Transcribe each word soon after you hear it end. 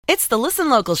It's the Listen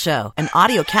Local Show, an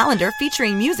audio calendar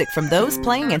featuring music from those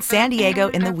playing in San Diego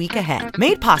in the week ahead.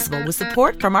 Made possible with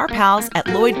support from our pals at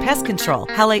Lloyd Pest Control,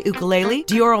 Halle Ukulele,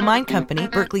 Dioro Mine Company,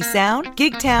 Berkeley Sound,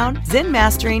 Gig Town, Zen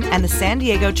Mastering, and the San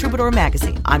Diego Troubadour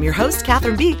Magazine. I'm your host,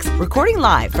 Catherine Beeks, recording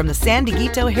live from the San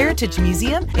Dieguito Heritage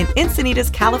Museum in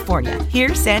Encinitas, California.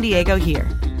 Here's San Diego here.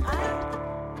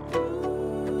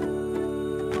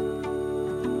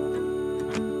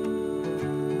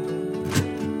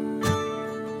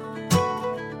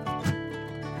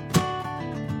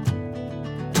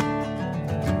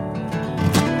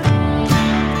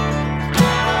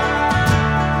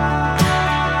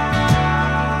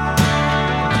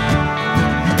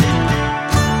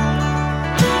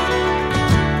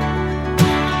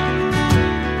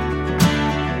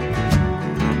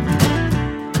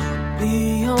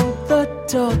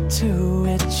 To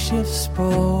which you've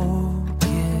spoken,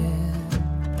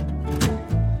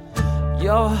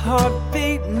 your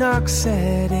heartbeat knocks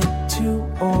at it to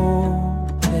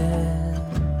open.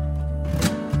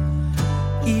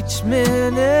 Each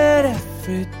minute,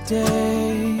 every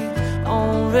day,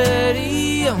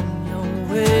 already on your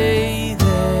way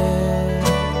there.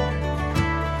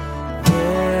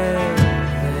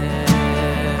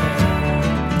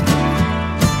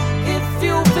 If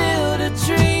you build a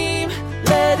dream,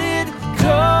 let it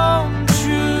come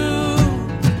true.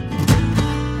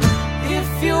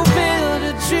 If you build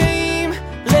a dream,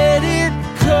 let it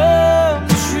come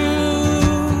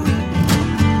true.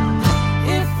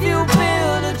 If you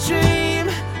build a dream,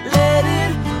 let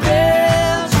it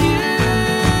build you.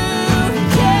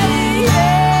 Yeah,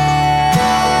 yeah.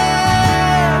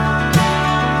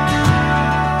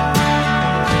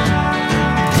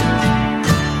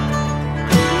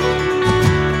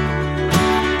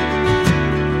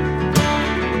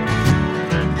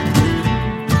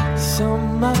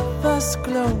 Some of us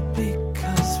glow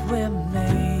because we're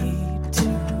made to.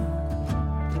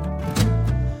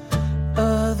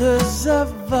 Others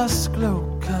of us glow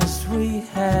because we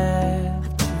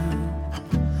have to.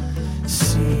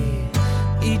 See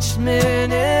each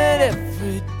minute,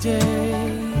 every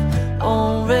day,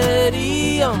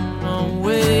 already on our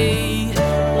way.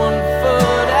 1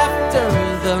 foot after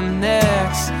the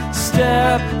next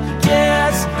step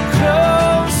gets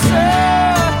closer.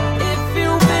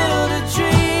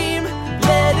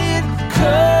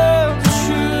 Come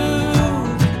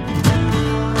true.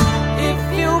 If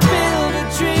you build a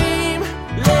dream,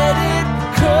 let it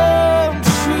come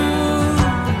true.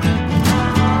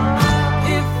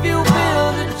 If you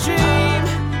build a dream,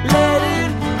 let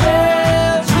it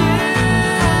build you.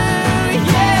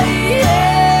 Yeah, yeah.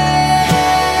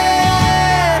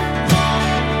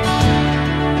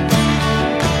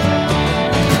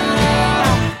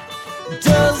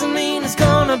 Doesn't mean it's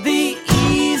gonna be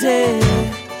easy.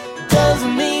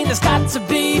 Doesn't mean it's got to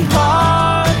be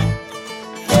hard.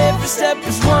 Every step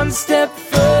is one step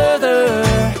further,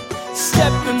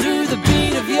 stepping to the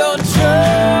beat of your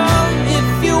drum.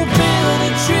 If you build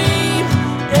a dream,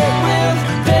 it will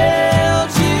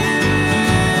build you.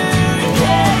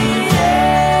 Yeah, yeah.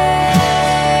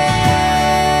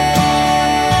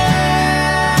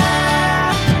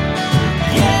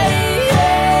 Yeah,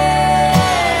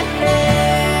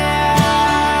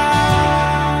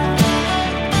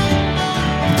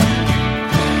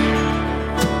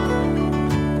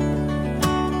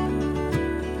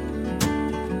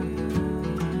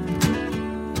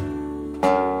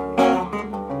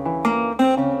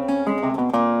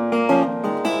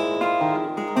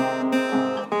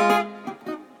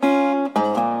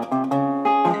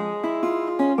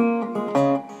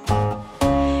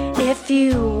 if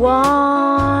you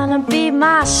wanna be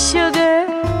my sugar,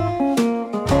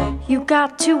 you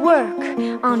got to work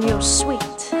on your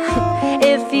sweet.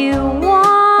 If you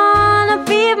wanna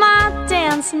be my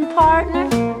dancing partner,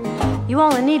 you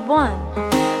only need one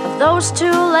of those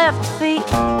two left feet.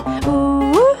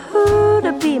 Ooh,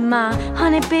 to be my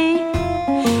honeybee,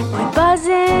 quit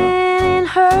buzzing in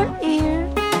her ear.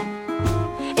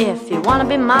 If you wanna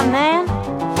be my man,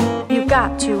 you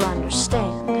got to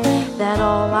understand that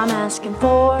all I'm asking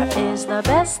for is the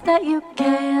best that you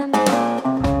can.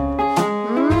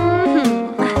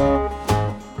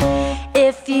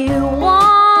 If you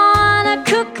wanna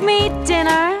cook me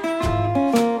dinner,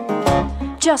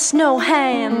 just no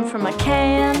hand from a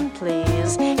can,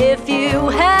 please. If you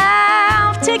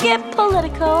have to get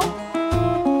political,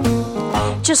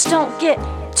 just don't get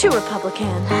too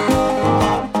Republican.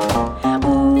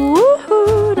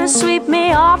 Ooh, to sweep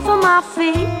me off of my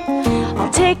feet, I'll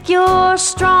take your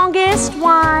strongest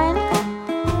wine.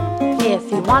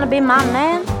 If you wanna be my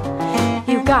man,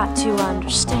 you got to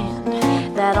understand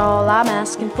that all I'm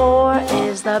asking for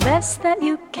is the best that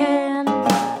you can.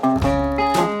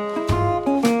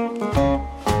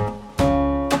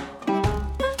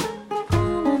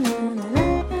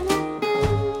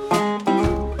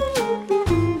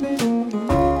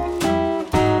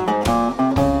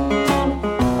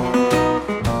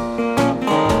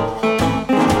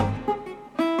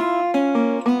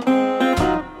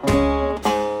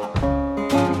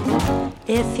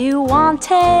 If you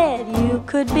wanted, you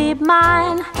could be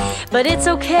mine. But it's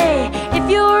okay if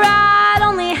you're right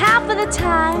only half of the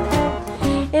time.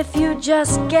 If you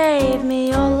just gave me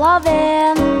your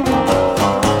loving,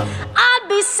 I'd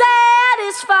be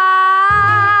satisfied.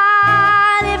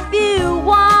 If you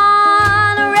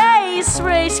wanna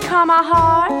race car my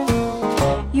heart,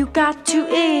 you got to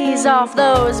ease off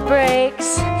those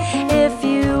brakes. If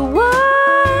you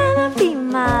wanna be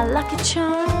my lucky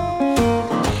charm,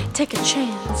 take a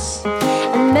chance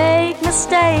and make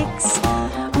mistakes.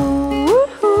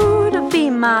 Ooh, to be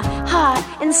my hot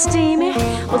and steamy,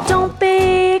 well, don't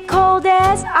be cold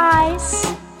as ice.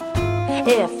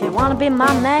 If you wanna be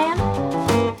my man,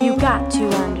 you got to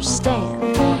understand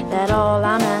that all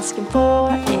I'm asking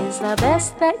for is the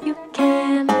best that you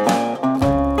can.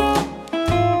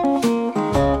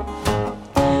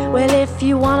 Well, if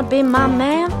you wanna be my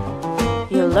man,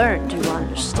 you'll learn to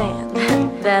understand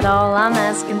that all I'm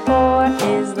asking for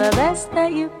is the best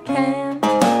that you can.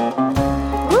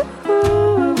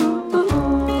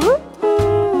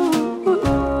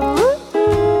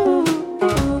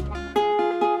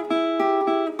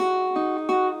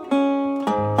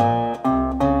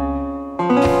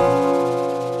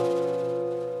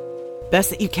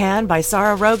 Best That You Can by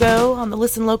Sarah Rogo on the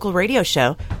Listen Local radio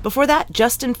show. Before that,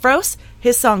 Justin Froese,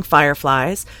 his song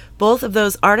Fireflies. Both of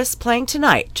those artists playing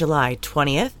tonight, July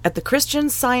 20th, at the Christian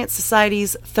Science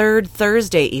Society's Third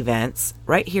Thursday events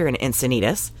right here in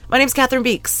Encinitas. My name's Catherine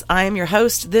Beeks. I am your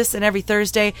host this and every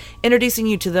Thursday, introducing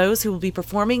you to those who will be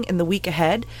performing in the week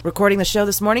ahead. Recording the show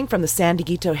this morning from the San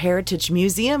Dieguito Heritage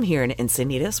Museum here in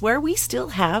Encinitas, where we still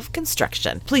have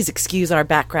construction. Please excuse our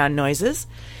background noises.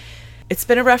 It's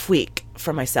been a rough week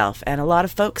for myself and a lot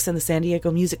of folks in the San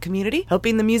Diego music community,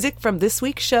 hoping the music from this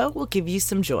week's show will give you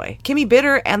some joy. Kimmy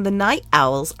Bitter and the Night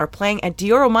Owls are playing at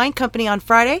Dioro Mine Company on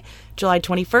Friday, July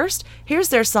 21st. Here's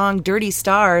their song Dirty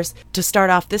Stars to start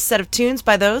off this set of tunes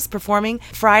by those performing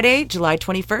Friday, July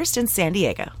 21st in San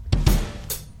Diego.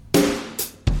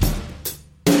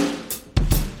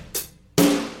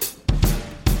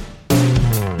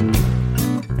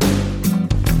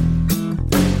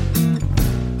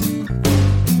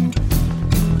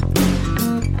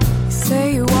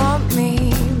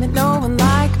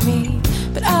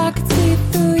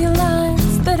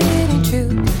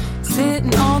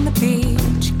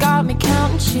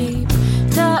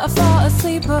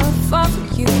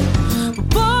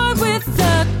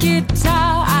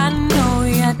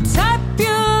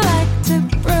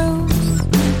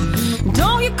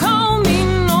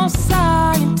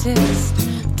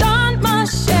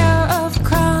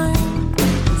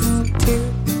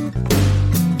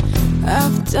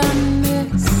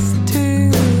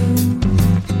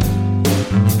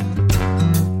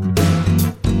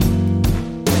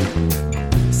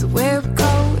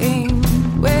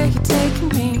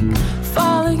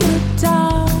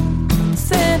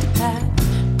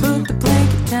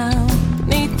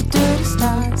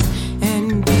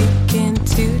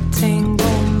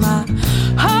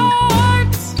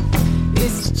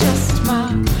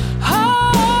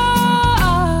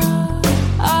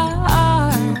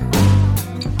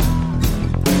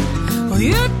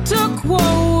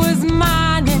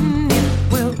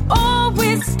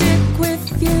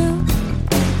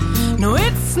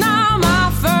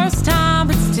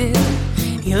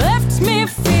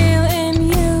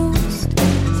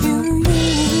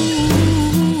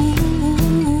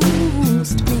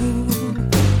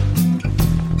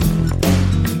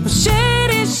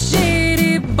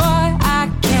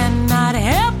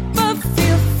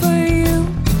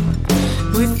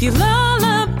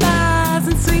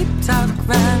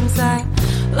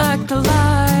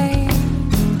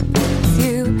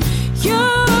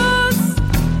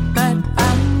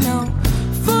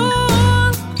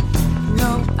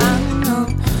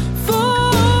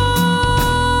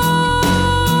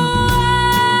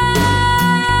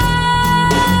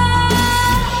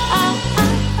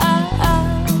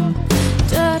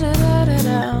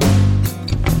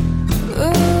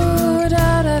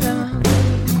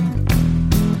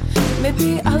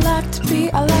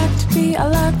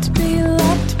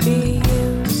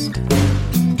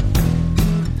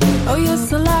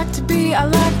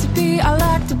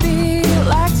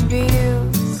 I like to be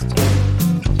used.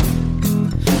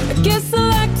 I guess I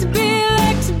like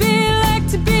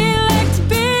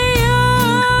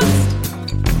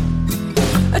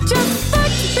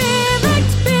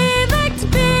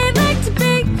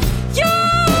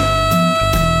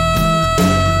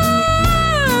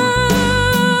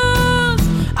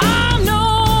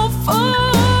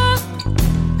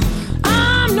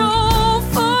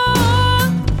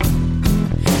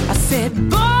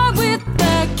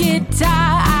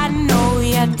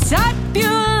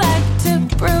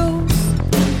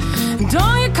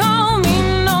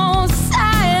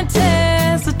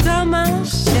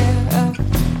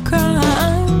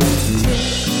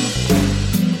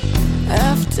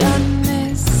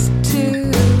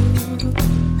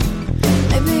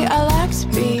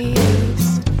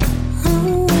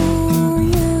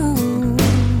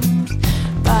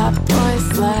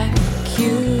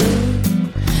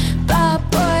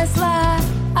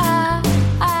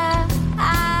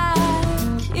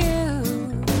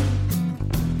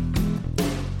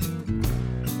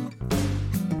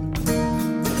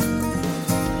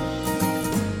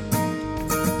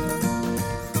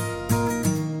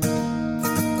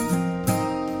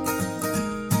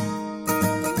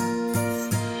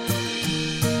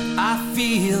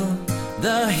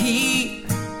heat,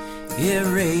 it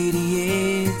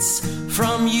radiates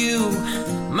from you,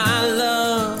 my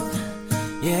love.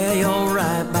 Yeah, you're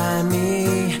right by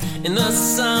me. In the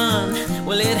sun,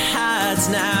 well, it hides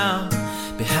now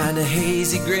behind a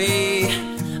hazy gray.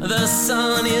 The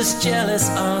sun is jealous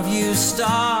of you,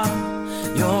 star.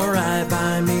 You're right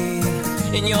by me.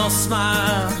 And your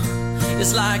smile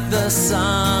is like the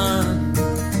sun.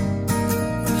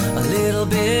 A little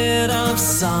bit of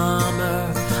summer,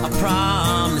 a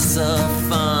promise of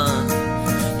fun.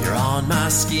 You're on my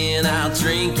skin, I'll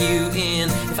drink you in.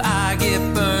 If I get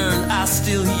burned, I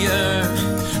still yearn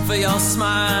for your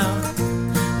smile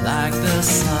like the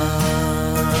sun.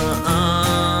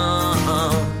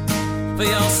 For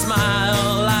your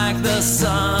smile like the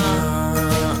sun.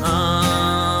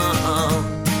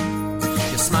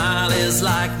 Your smile is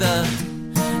like the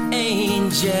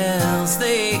angels,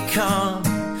 they come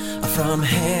from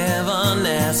heaven,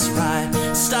 that's right.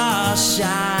 Stars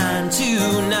shine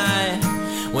tonight.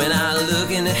 When I look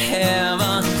into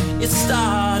heaven, it's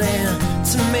starting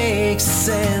to make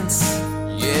sense.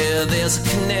 Yeah, there's a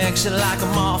connection like a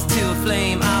moth to a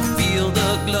flame. I feel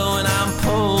the glow and I'm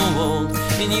pulled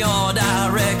in your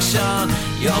direction.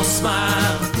 Your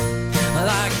smile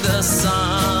like the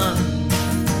sun.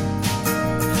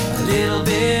 A little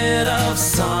bit of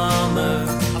summer,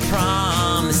 a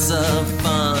promise of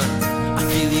fun. I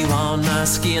feel you on my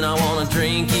skin, I wanna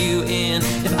drink you in.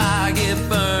 If I get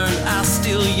burned, I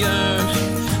still yearn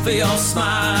for your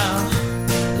smile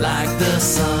like the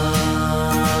sun.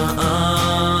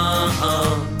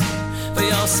 For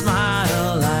your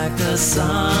smile like the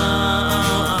sun.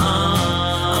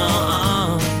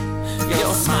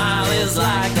 Your smile is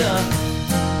like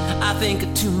I think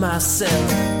to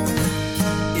myself,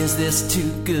 is this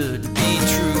too good to be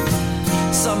true?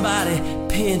 Somebody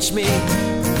pinch me,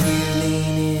 and you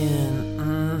lean in,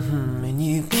 and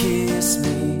you kiss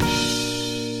me.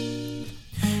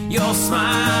 Your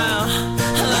smile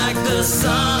like the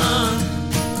sun.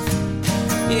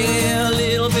 Yeah, a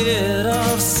little bit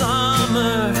of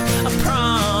summer, a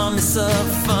promise of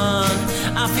fun.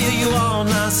 I feel you on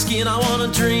my skin, I wanna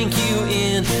drink you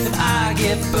in. If I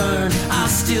get burned, I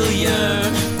still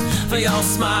yearn for your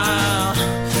smile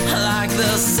like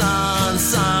the sun,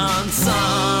 sun,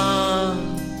 sun.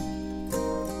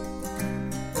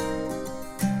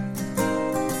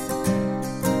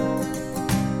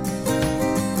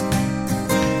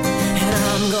 And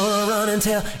I'm gonna run and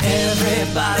tell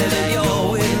everybody that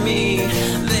you're with me.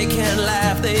 They can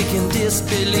laugh, they can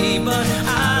disbelieve, but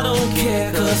I don't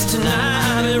care, 'cause tonight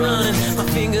I'll be running my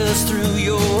fingers through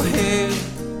your hair.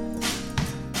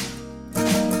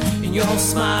 And your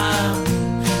smile,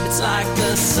 it's like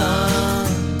the sun.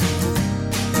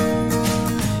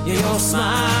 Yeah, your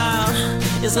smile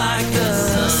is like the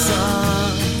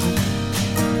sun.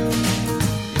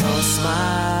 Your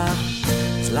smile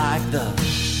is like the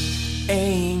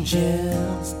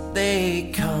angels,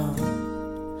 they come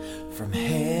from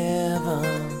heaven.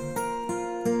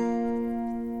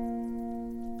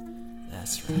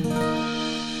 That's right.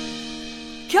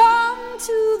 Come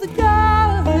to the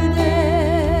garden,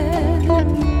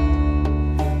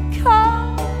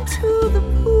 come to the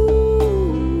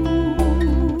pool,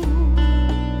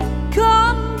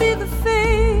 come be the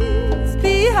face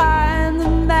behind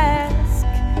the mask,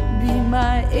 be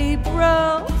my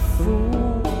April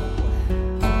fool.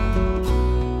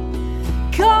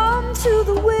 Come to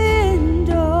the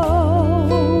window,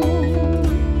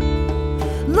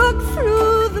 look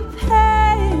through the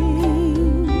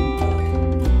pane,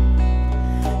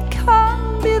 come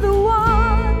be the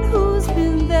one who's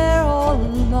been there all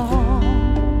along,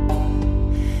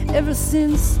 ever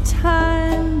since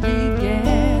time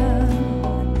began,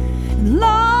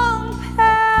 long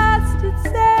past its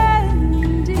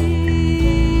ending.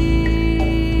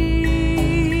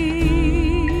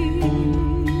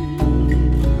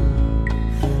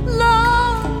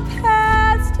 Long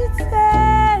past its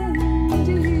ending.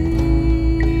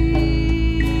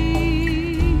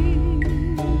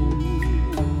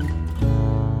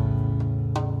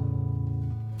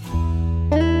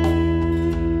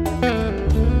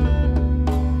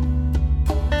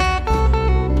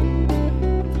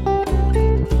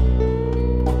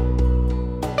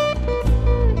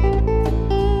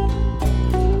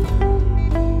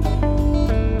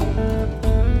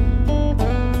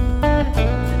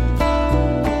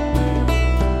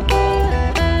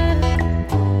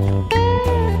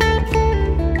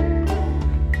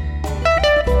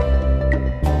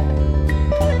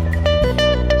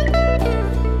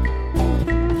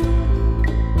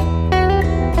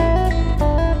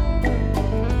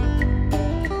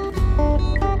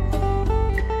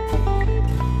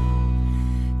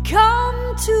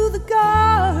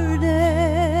 garden.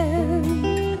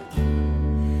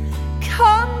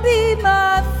 Come be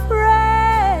my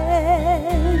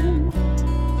friend.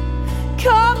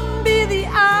 Come be the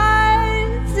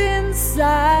eyes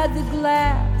inside the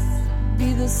glass.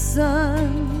 Be the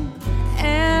sun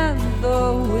and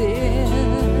the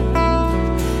wind.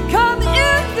 Come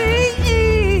in the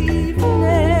evening,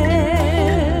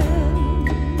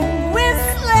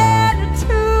 whistling a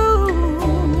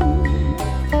tune.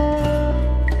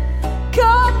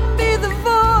 Come be the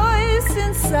voice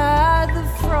inside the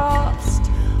frost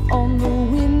on the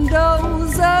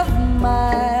windows of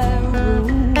my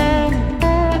room.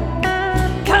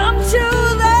 Come to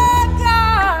the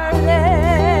garden.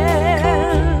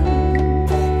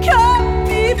 Come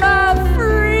be my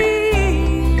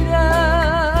freedom.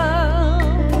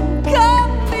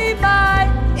 Come be my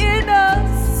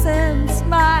innocence,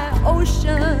 my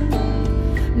ocean,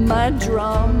 my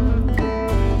drum.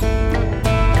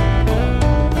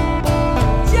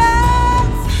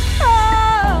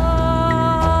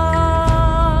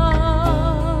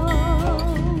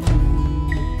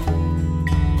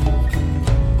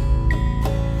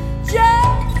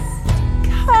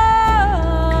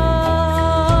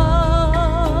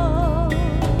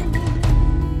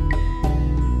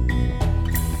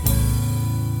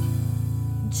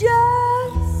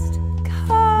 Just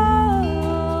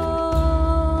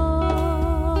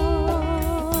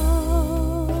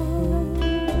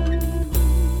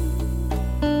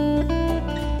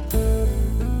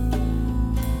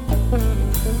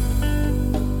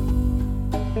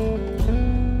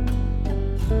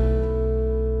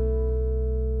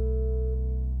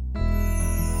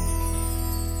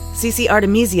CeCe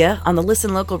Artemisia on the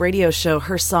Listen Local radio show,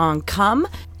 her song Come.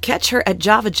 Catch her at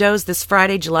Java Joe's this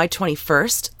Friday, July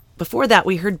 21st. Before that,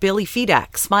 we heard Billy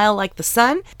Fedak, Smile Like the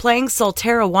Sun, playing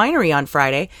Solterra Winery on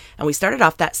Friday. And we started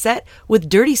off that set with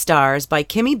Dirty Stars by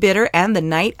Kimmy Bitter and the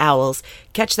Night Owls.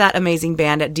 Catch that amazing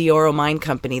band at Dioro Mine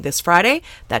Company this Friday.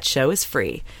 That show is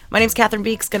free. My name's Catherine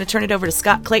Beeks. Going to turn it over to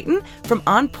Scott Clayton from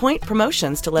On Point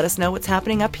Promotions to let us know what's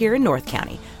happening up here in North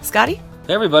County. Scotty?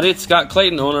 Hey everybody, it's Scott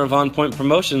Clayton, owner of On Point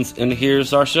Promotions, and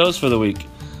here's our shows for the week.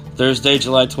 Thursday,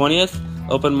 July 20th,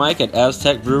 open mic at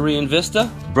Aztec Brewery in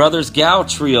Vista. Brothers Gao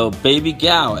Trio, Baby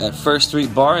Gao at First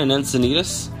Street Bar in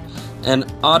Encinitas. And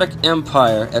Audic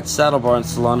Empire at Saddle Bar in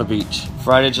Solana Beach.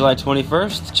 Friday, July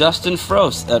 21st, Justin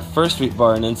Frost at First Street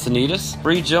Bar in Encinitas.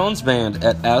 Bree Jones Band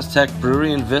at Aztec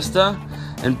Brewery in Vista.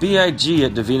 And B.I.G.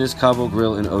 at Davina's Cabo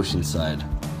Grill in Oceanside.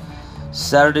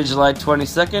 Saturday, July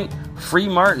 22nd, Free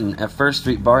Martin at First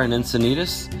Street Bar in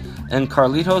Encinitas, and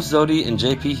Carlitos Zodi and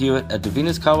JP Hewitt at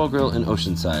Davina's Cabo Grill in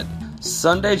Oceanside.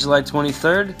 Sunday, July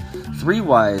 23rd, Three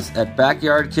Wise at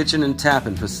Backyard Kitchen and Tap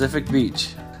in Pacific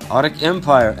Beach, Audic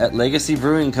Empire at Legacy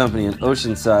Brewing Company in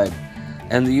Oceanside,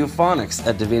 and the Euphonics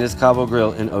at Davina's Cabo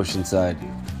Grill in Oceanside.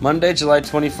 Monday, July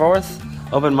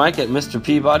 24th, open mic at Mr.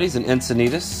 Peabody's in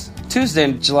Encinitas.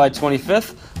 Tuesday, July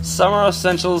 25th, Summer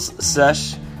Essentials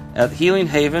Sesh at Healing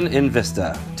Haven in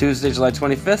Vista. Tuesday, July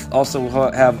 25th, also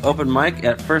we'll have open mic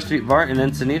at First Street Bar in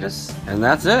Encinitas. And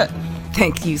that's it.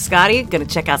 Thank you, Scotty. Going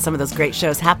to check out some of those great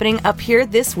shows happening up here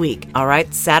this week. All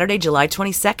right, Saturday, July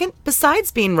 22nd,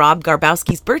 besides being Rob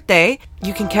Garbowski's birthday,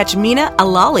 you can catch Mina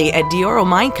Alali at Dioro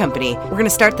Mine Company. We're going to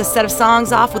start this set of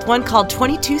songs off with one called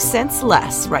 22 Cents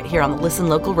Less, right here on the Listen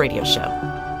Local radio show.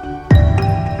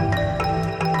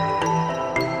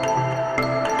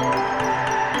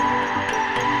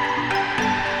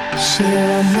 She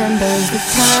remembers the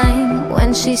time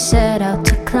when she set out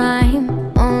to climb,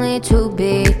 only to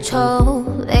be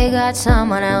told they got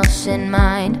someone else in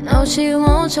mind. No, she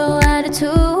won't show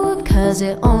attitude, cause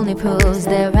it only proves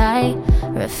they're right.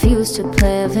 Refuse to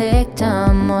play a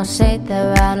victim or say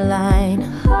they're out of line.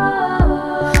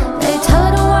 They tell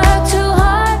her to work too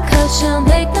hard, cause she'll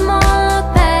make them all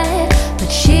look bad, but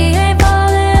she ain't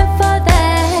falling for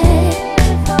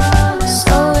that.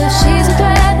 So if she's a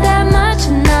threat that much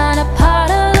and not a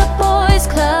part of the boys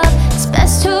club, it's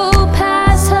best to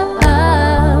pass her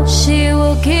up. She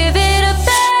will give it a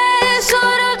best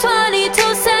sort of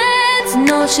 22 cents.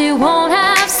 No, she won't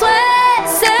have sweat,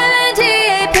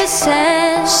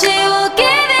 78%. She will give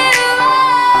it a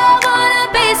rub on a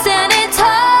base and it's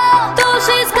tall, though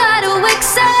she's got to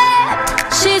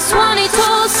accept she's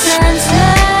 22 cents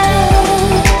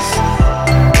less.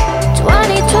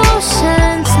 22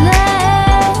 cents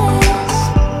less.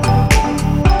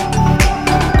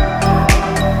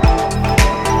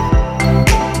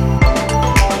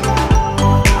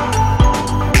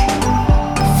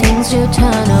 Things you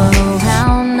turn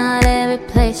around, not every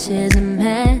place is a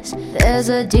mess. There's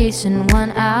a decent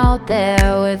one out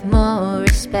there with more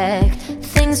respect.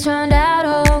 Things turned out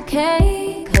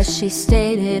okay, cause she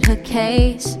stated her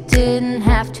case. Didn't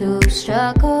have to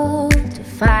struggle to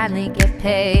finally get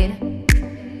paid.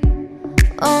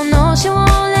 Oh no, she won't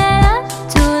let up,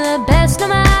 do the best no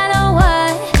matter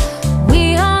what.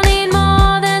 We all need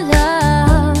more than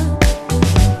love.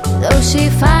 Though she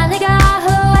finally got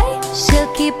her way, she'll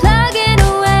keep plugging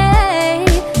away.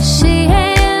 She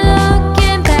ain't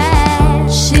looking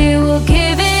back. She will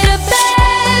give it a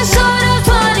best, short of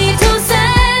 22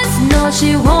 cents. No,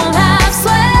 she won't have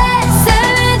sweat,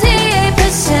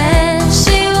 78%.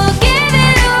 She will give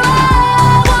it a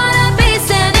all, wanna be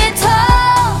standing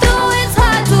tall, though it's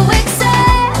hard to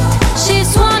accept.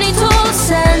 She's 22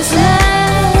 cents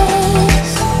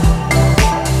less,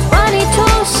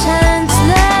 22 cents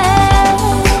less.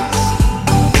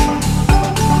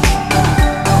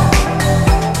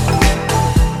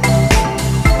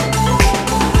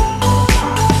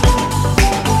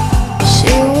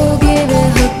 She will give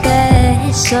it her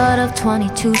best, sort of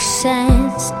 22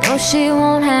 cents. No, she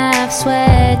won't have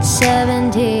sweat,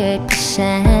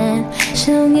 78%.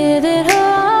 She'll give it her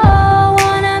all,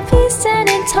 wanna be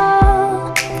standing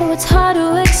tall, though it's hard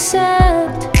to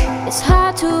accept. It's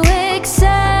hard to accept.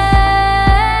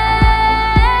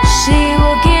 She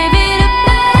will give it a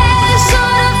best,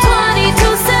 sort of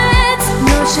 22 cents.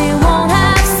 No, she won't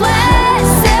have sweat,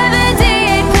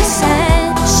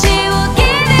 78%. She will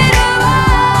give it her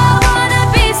all, wanna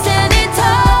be standing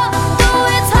tall, though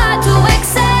it's hard to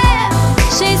accept.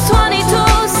 She's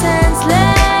 22 cents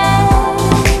less.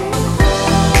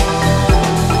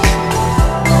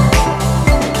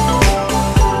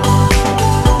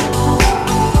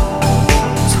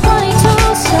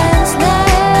 22 cents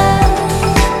less.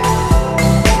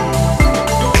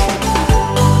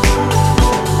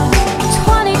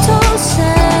 22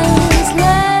 cents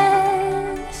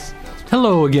less.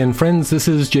 Hello again, friends. This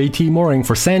is JT Mooring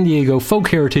for San Diego Folk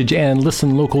Heritage and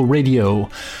Listen Local Radio.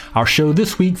 Our show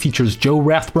this week features Joe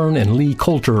Rathburn and Lee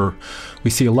Coulter.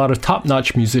 We see a lot of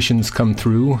top-notch musicians come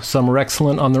through. Some are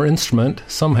excellent on their instrument,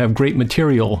 some have great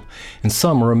material, and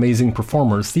some are amazing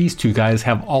performers. These two guys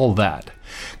have all that.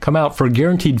 Come out for a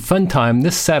guaranteed fun time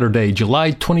this Saturday,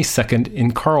 July 22nd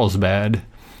in Carlsbad.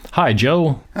 Hi,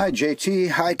 Joe. Hi, JT.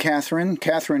 Hi, Catherine.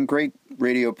 Catherine, great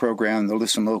radio program, the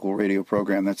Listen Local radio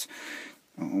program. That's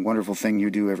a wonderful thing you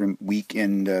do every week,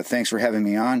 and thanks for having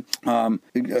me on.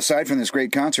 Aside from this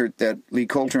great concert that Lee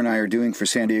Coulter and I are doing for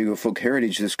San Diego Folk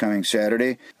Heritage this coming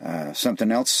Saturday,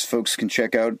 something else folks can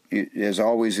check out, as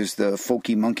always, is the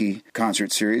Folky Monkey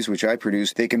concert series, which I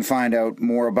produce. They can find out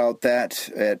more about that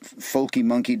at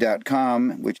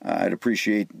folkymonkey.com, which I'd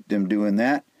appreciate them doing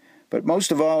that. But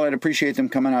most of all, I'd appreciate them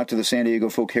coming out to the San Diego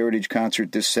Folk Heritage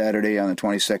Concert this Saturday on the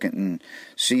 22nd and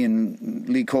seeing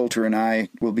Lee Coulter and I.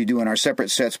 We'll be doing our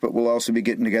separate sets, but we'll also be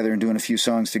getting together and doing a few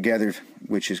songs together,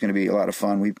 which is going to be a lot of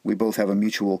fun. We both have a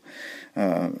mutual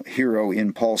hero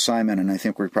in Paul Simon, and I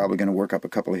think we're probably going to work up a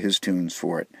couple of his tunes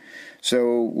for it.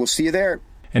 So we'll see you there.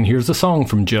 And here's a song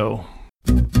from Joe.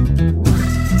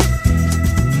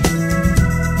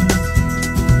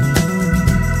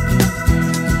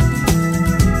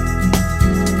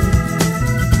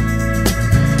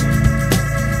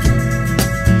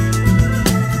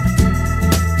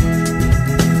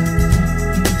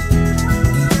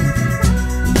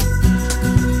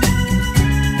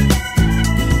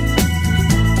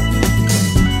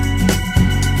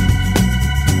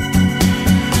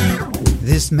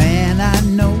 This man I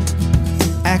know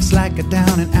acts like a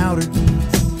down and outer,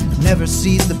 never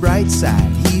sees the bright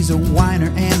side. He's a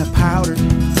whiner and a pouter,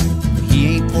 but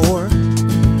he ain't poor.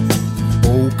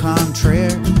 Au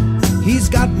contraire, he's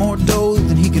got more dough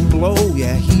than he can blow.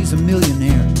 Yeah, he's a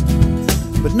millionaire,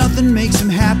 but nothing makes him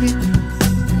happy,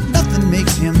 nothing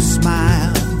makes him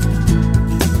smile.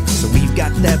 So we've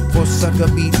got that poor sucker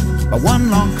beat by one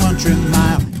long country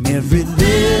mile. And every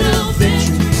little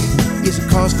victory is a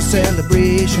cause for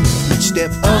celebration. Each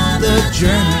step of the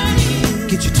journey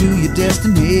get you to your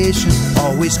destination.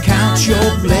 Always count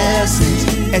your blessings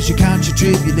as you count your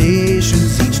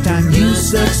tribulations. Each time you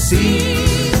succeed,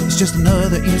 it's just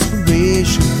another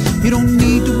inspiration. You don't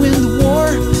need to win the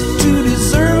war to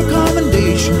deserve a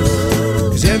commendation,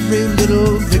 'cause every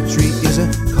little victory is a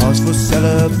cause for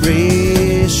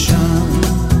celebration.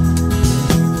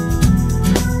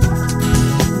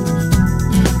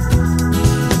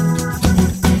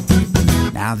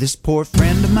 Now this poor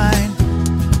friend of mine,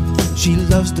 she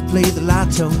loves to play the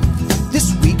lotto.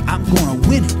 This week I'm gonna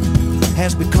win it,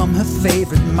 has become her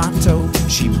favorite motto.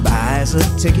 She buys a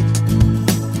ticket,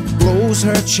 blows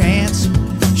her chance.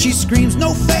 She screams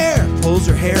no fair, pulls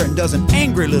her hair and does an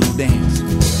angry little dance.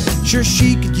 Sure,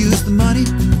 she could use the money,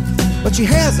 but she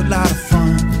has a lot of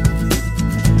fun.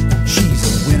 She's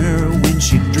a winner when and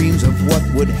she dreams of what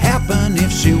would happen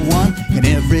if she won. And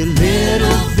every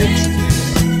little victory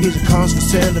is a cause for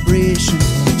celebration.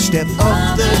 Each step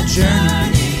of the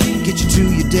journey get you to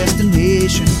your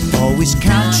destination. Always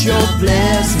count your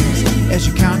blessings as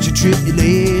you count your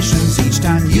tribulations. Each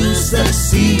time you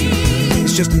succeed,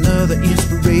 it's just another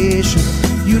inspiration.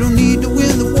 You don't need to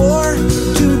win the war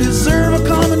to deserve a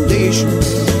commendation,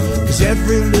 'cause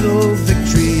every little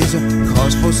victory is a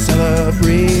cause for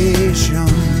celebration.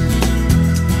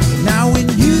 Now when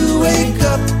you wake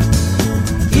up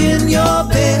in your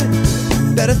bed,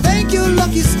 better thank your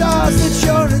lucky stars that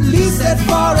you're at least that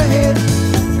far ahead.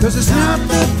 'Cause it's not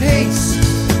the pace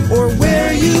or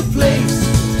where you place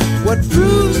what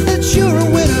proves that you're a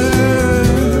winner,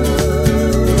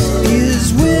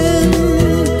 is when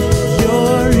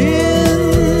you're in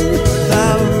the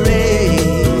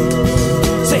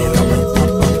race. Say it.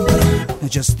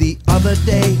 Just the other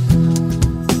day,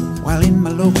 while in my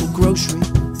local grocery,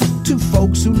 two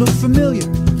folks who looked familiar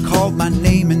called my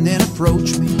name and then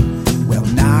approached me. Well,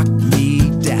 knock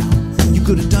me down. You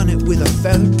could have done it with a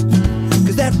feather,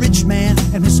 'cause that rich man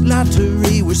and Miss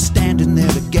Lottery were standing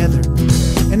there together,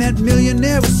 and that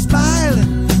millionaire was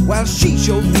smiling while she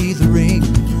showed me the ring.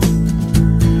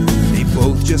 They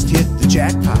both just hit the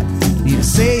jackpot. Need to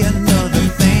say another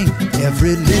thing.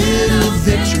 Every little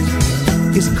victory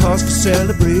is a cause for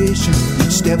celebration.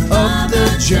 Each step of the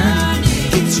journey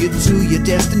gets you to your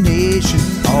destination.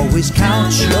 Always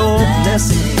count your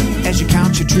blessings as you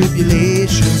count your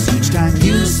tribulations. Each time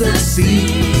you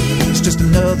succeed, it's just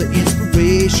another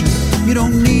inspiration. You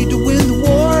don't need to win the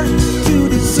war to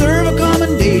deserve a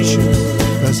commendation,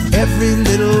 'cause every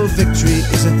little victory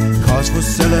is a cause for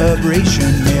celebration.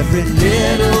 Every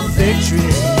little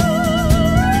victory.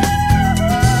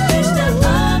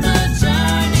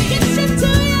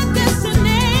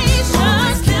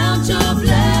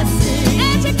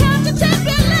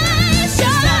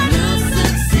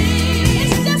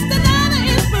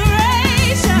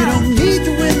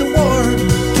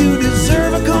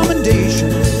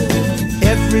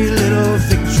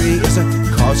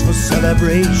 For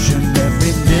celebration,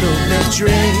 every little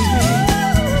victory.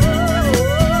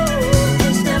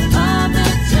 Step on the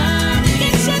journey,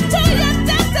 get you to your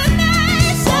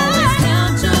destination. Always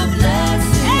count your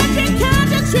blessings, and count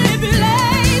your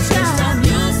tribulations. Each time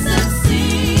you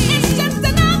succeed, it's just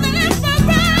another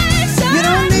inspiration. You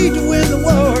don't need to win the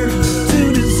war to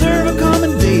deserve a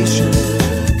commendation,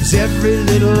 'cause every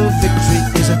little victory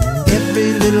is a, every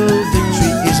little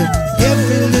victory is a,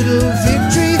 every little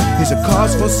victory is a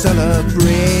cause for celebration.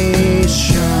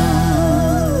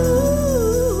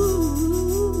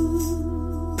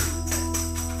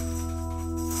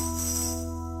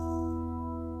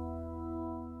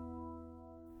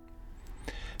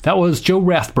 That was Joe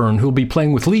Rathburn, who'll be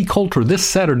playing with Lee Coulter this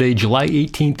Saturday, July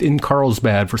 18th in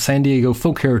Carlsbad for San Diego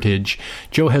Folk Heritage.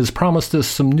 Joe has promised us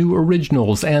some new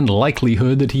originals and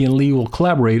likelihood that he and Lee will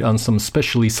collaborate on some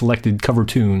specially selected cover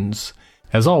tunes.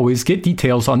 As always, get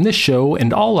details on this show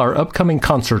and all our upcoming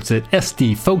concerts at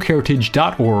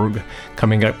sdfolkheritage.org.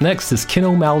 Coming up next is Ken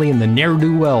O'Malley and the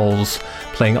Ne'er-Do-Wells,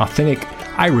 playing authentic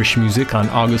Irish music on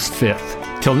August 5th.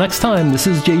 Till next time, this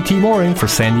is J.T. Mooring for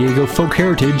San Diego Folk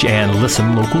Heritage and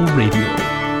Listen Local Radio.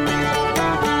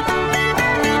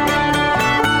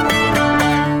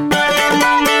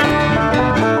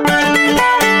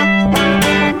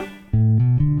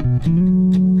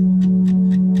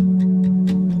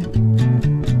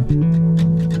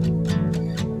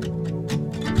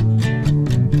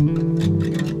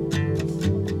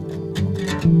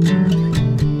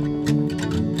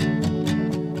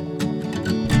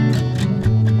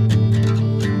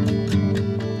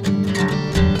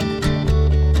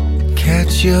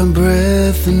 Your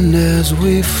breath, and as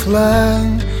we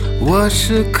fly, watch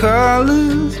the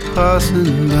colors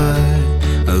passing by.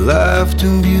 A life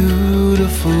too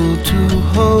beautiful to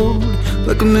hold,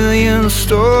 like a million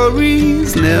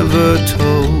stories never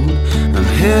told. I'm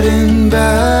heading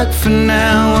back for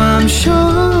now. I'm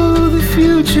sure the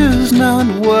future's not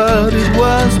what it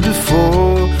was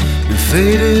before, and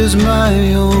fate is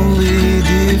my only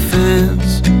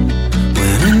defense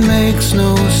when it makes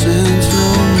no sense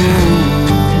no more.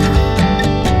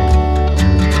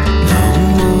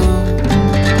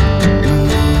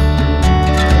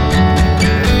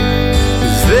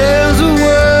 There's a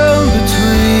world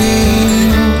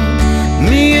between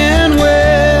me and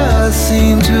where I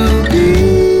seem to be.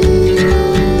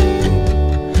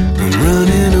 I'm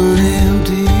running on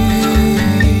empty,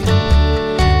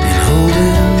 and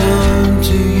holding on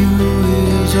to you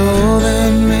is all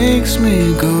that makes me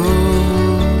go.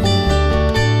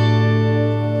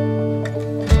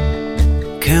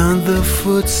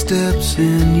 footsteps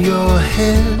in your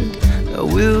head?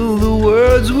 Will the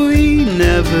words we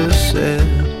never said?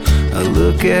 I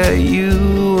look at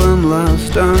you, I'm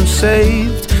lost, I'm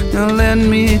saved. Now let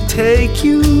me take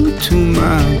you to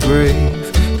my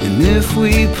grave. And if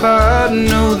we part,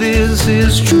 no, this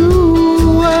is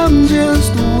true. I'm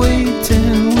just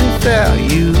waiting without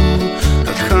you.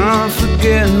 I can't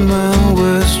forget my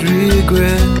worst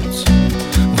regrets,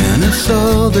 and it's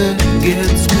all that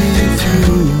gets me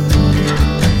through.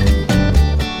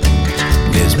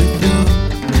 Gets me through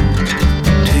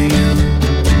to you.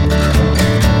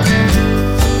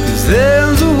 'Cause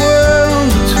there's a world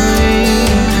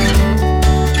between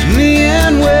me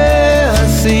and where I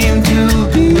seem to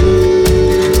be.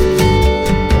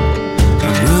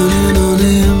 I'm running on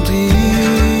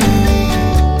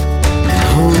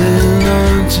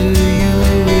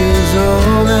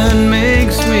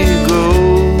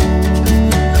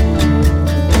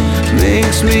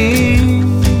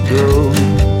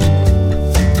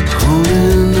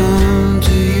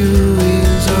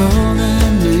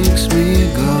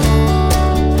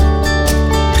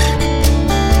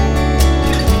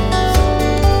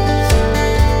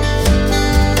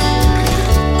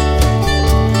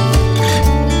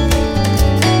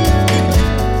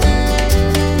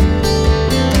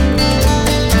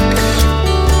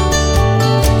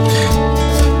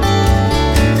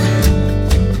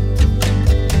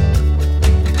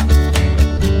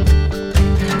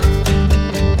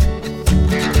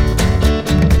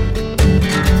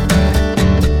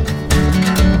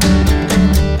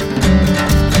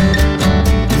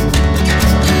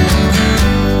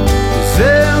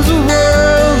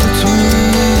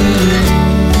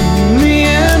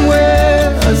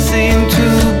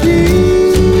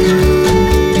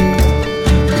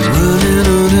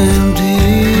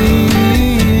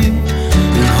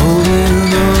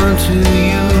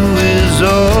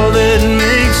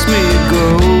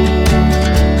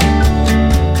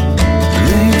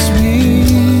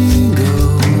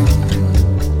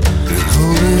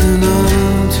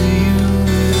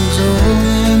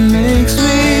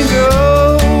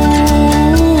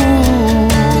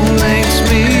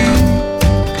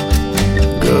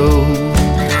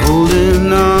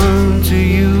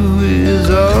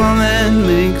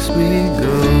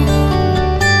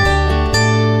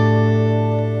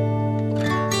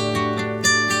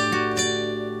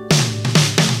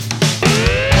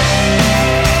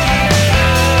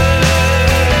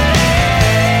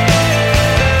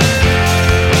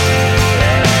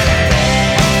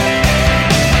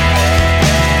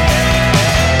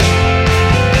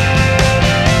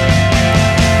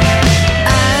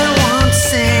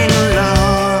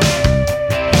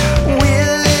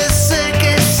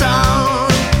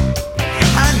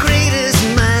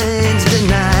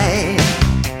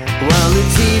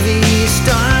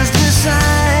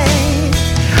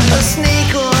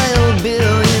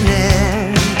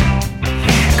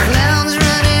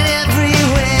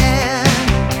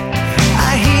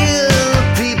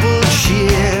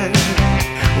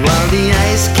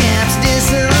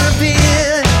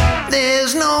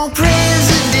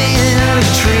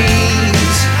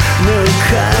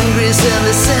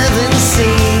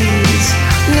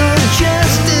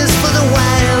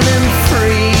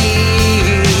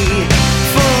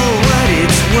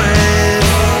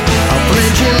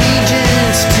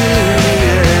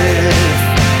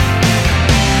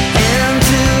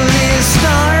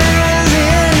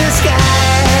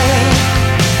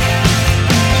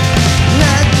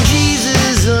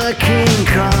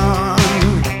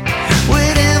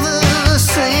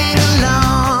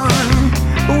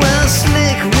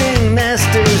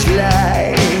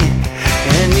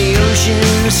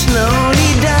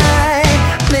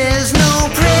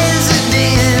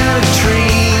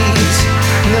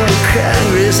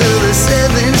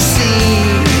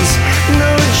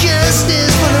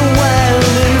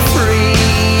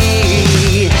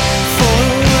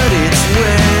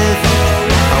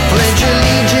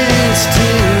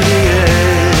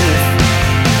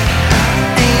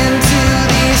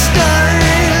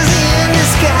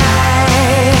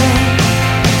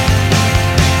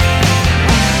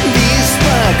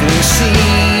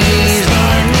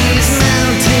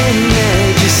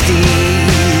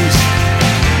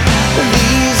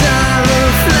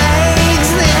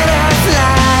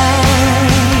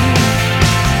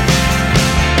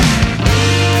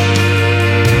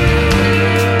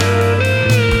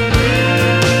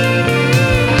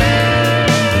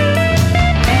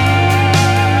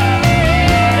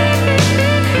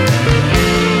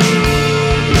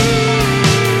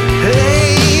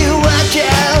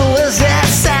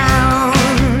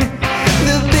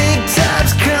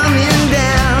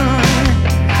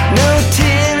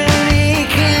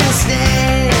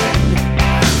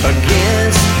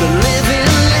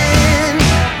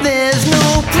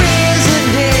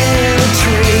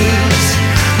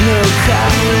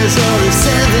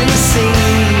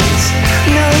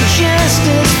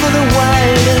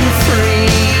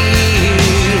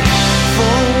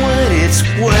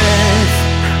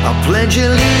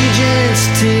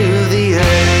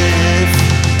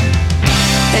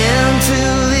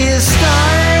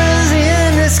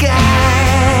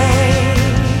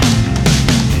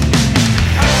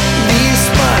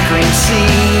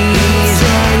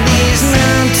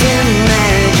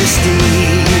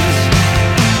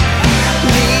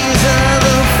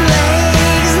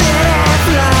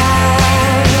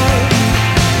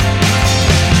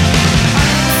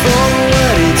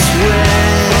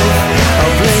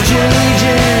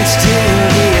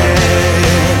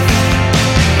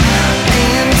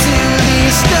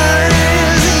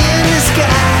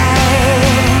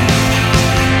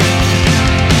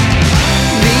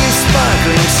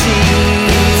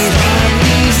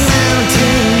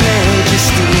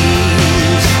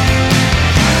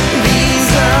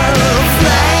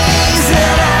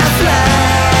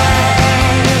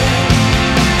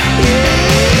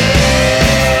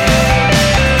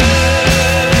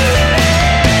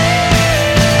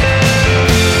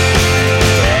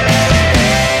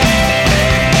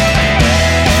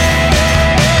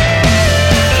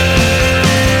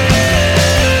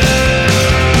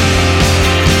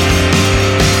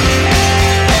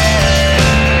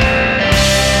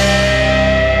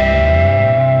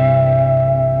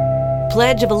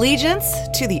Pledge of Allegiance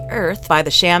to the Earth by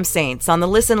the Sham Saints on the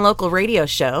Listen Local radio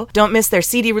show. Don't miss their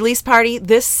CD release party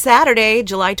this Saturday,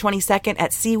 July 22nd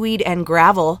at Seaweed and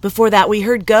Gravel. Before that, we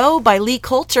heard Go by Lee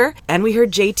Coulter, and we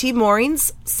heard J.T.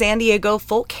 Mooring's San Diego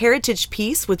Folk Heritage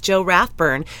piece with Joe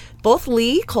Rathburn. Both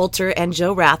Lee Coulter and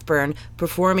Joe Rathburn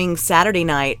performing Saturday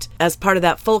night as part of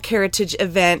that Folk Heritage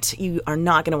event. You are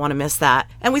not going to want to miss that.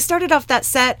 And we started off that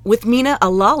set with Mina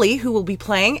Alali, who will be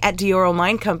playing at Dioro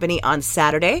Mine Company on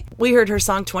Saturday. We heard her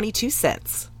song 22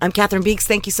 Cents. I'm Catherine Beeks.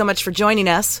 Thank you so much for joining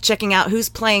us, checking out who's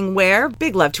playing where.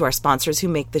 Big love to our sponsors who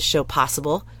make this show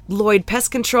possible. Lloyd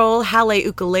Pest Control, Halle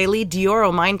Ukulele,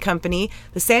 Dioro Mine Company,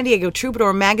 the San Diego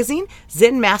Troubadour Magazine,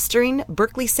 Zen Mastering,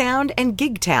 Berkeley Sound, and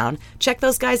Gigtown. Check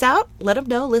those guys out. Let them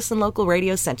know Listen Local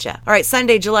Radio sent you. All right,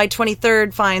 Sunday, July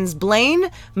 23rd finds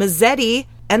Blaine Mazzetti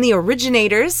and the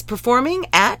Originators performing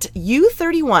at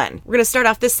U31. We're going to start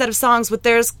off this set of songs with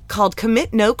theirs called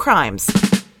Commit No Crimes,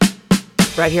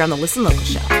 right here on the Listen Local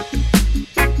Show.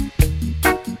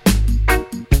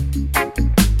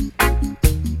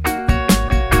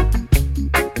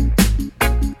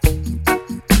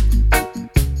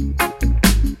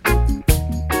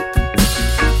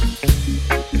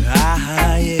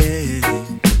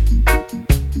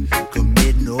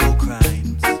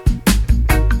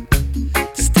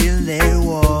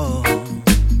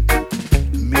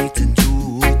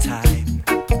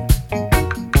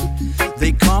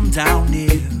 Down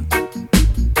here,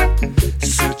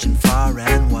 searching far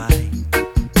and wide,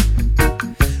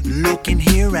 looking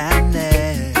here and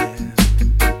there,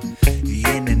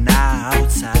 in and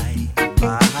outside,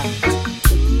 but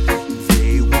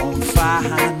they won't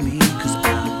find me 'cause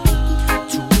I'm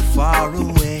too far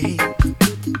away.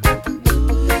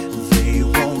 They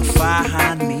won't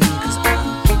find me 'cause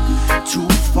I'm too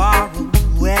far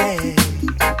away.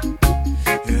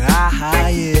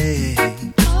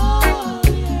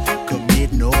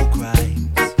 No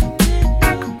crimes,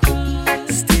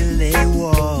 still they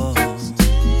walk,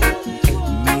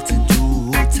 meet in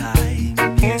due time,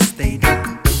 yes they do.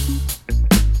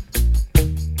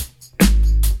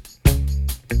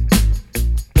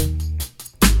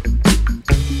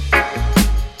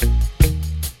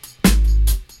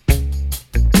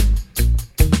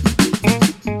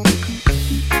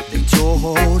 They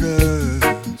told her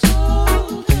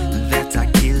that I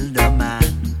killed a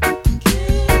man.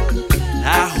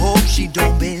 I hope she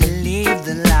don't believe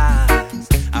the lies.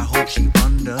 I hope she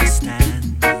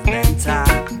understands that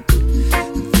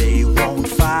they won't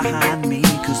find me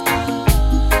 'cause I'm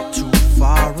too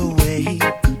far away.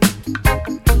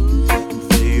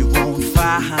 They won't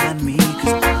find me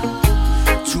 'cause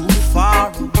I'm too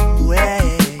far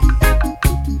away.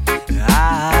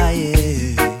 I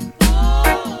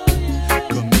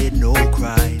commit no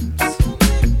crimes,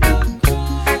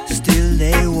 still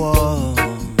they won't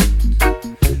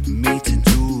meet in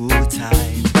due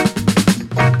time.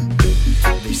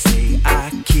 They say I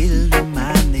killed a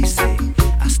man, they say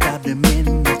I stabbed him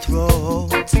in the throat.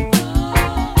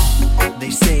 They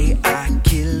say I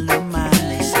killed a man,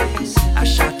 they say I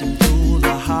shot him through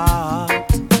the heart.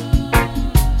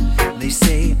 They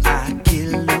say I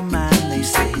killed a man, they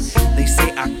say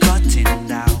I cut him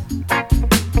down.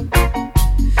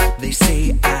 They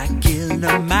say I killed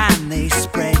a man, they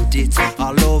spread it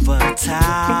all over town.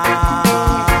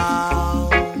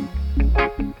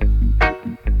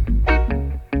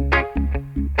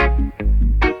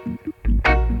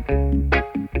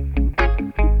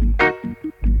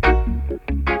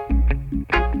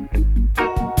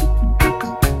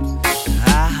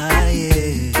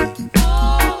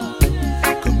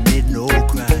 Commit no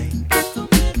crime,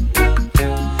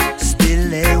 still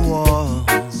they walk,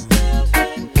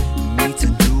 meet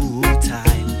in due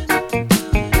time.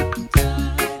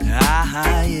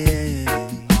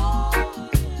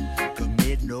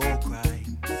 Commit no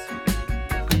crimes,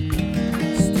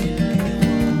 still they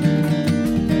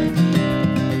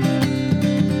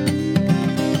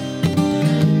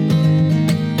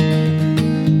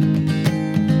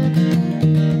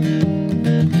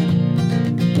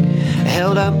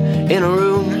Held up in a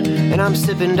room and I'm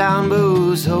sipping down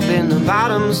booze, hoping the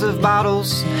bottoms of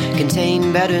bottles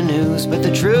contain better news. But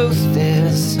the truth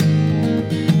is,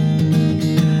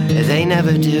 they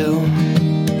never do.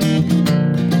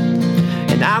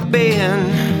 And I've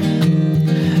been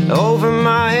over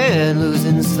my head,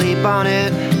 losing sleep on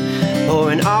it,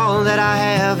 pouring all that I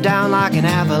have down like an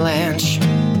avalanche.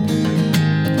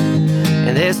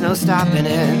 And there's no stopping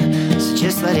it, so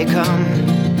just let it come.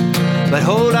 But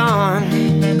hold on,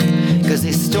 'cause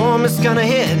this storm is gonna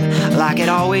hit like it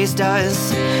always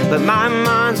does. But my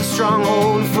mind's a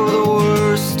stronghold for the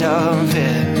worst of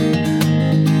it.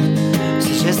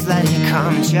 So just let it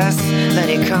come, just let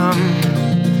it come.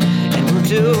 And we'll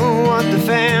do what the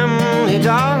family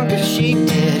dog she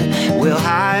did. We'll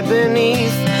hide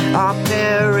beneath our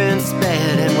parents'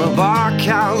 bed, and we'll bark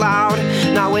out loud,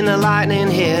 not when the lightning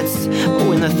hits, but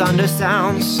when the thunder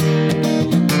sounds.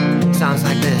 Sounds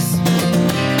like this.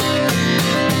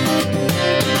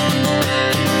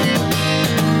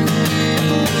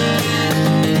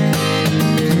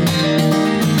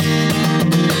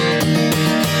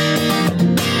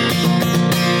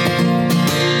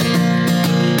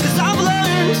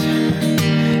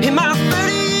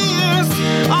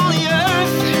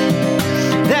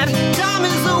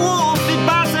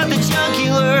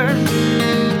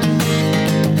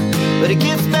 But it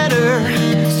gets better,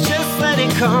 so just let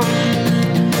it come.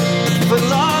 For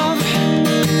love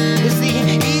is the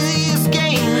easiest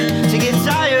game to get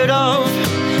tired of,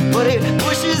 but it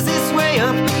pushes its way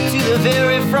up to the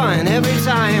very front every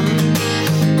time.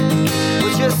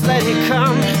 Well, just let it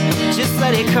come, just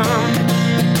let it come.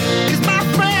 'Cause my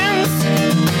friends,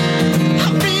 I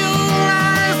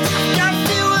realize I've got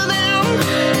few of them,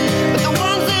 but the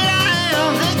ones that I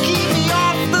have, they keep me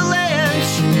off the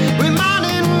ledge,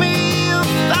 reminding me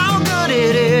how good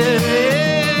it is.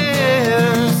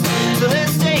 So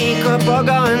let's take up our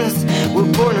guns,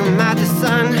 we'll point them at the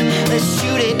sun. Let's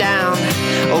shoot it down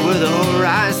over the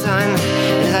horizon.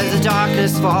 And as the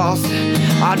darkness falls,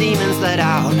 our demons let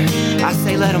out. I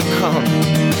say let them come,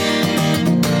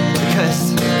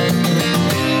 because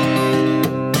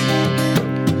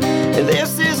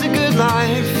this is a good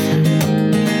life.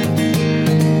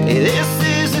 This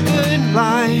is a good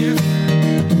life.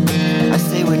 I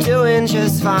say we're doing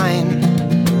just fine.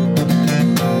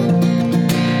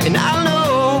 And I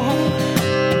know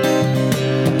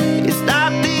it's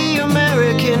not the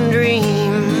American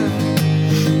dream,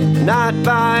 not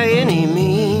by any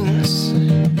means,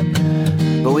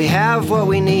 but we have what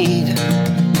we need.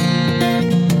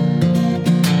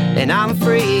 And I'm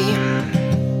free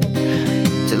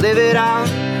to live it out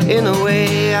in the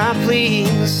way I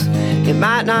please. It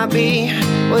might not be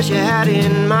what you had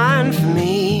in mind for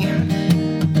me,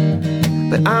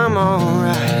 but I'm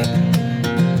alright.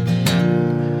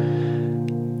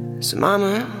 So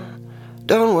mama,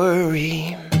 don't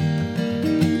worry.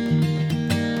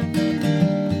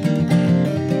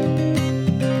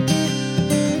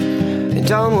 And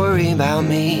don't worry about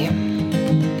me.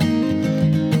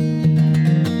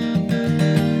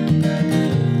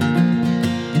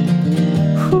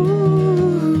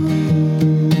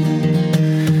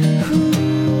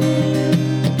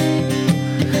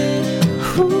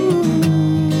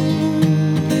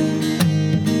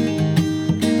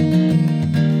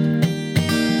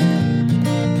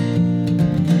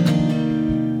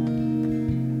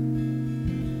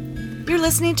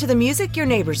 Listening to the music your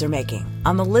neighbors are making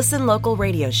on the Listen Local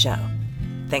radio show.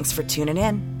 Thanks for tuning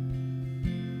in.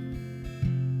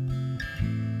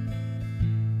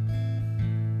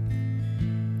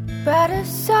 Brought a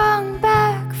song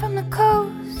back from the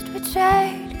coast, which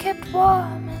I'd kept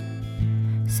warm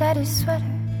inside his sweater.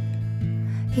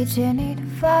 He journeyed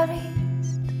far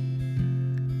east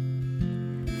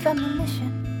from the mission.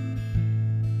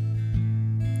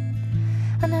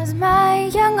 And as my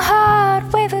young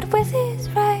heart wavered with his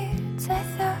rights, I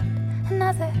thought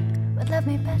another would love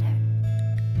me better.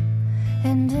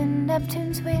 And in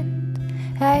Neptune's wind,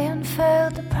 I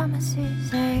unfurled the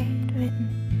promises I'd written.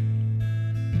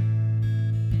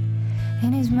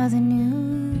 And his mother knew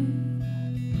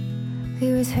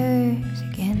he was hers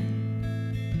again.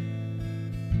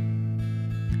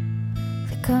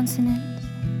 The consonants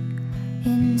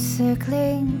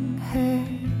encircling her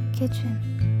kitchen.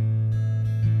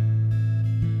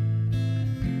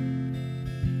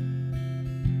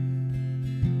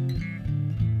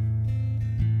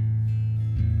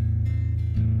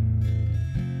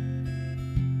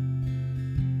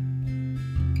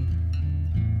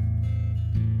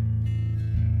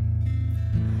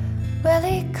 Well,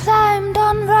 he climbed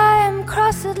on rhyme,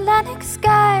 cross Atlantic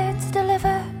sky to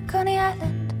deliver Coney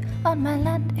Island on my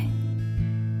landing.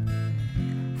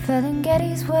 Fell in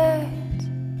Getty's words,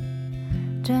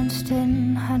 drenched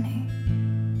in honey.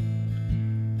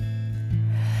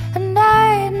 And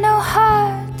I had no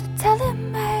heart to tell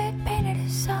him I had painted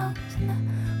his songs in the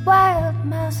wild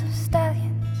mouths of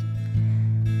stallions.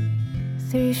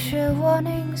 3 sure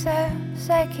warnings of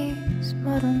psyche's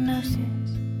mortal nurses.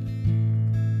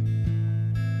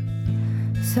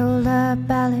 Sold our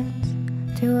ballads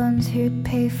to ones who'd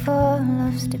pay for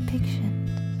love's depictions.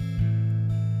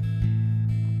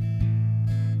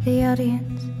 The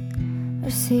audience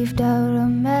received our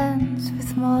romance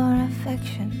with more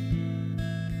affection.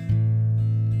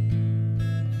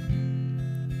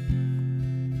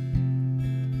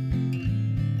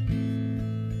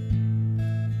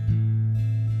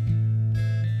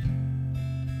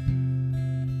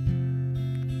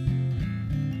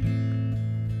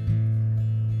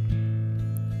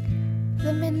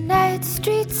 The midnight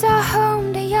streets are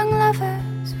home to young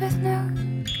lovers with no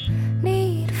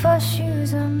need for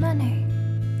shoes or money.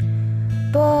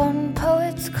 Born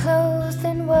poets clothed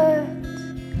in words,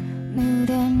 nude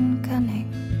and cunning.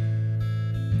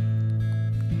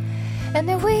 And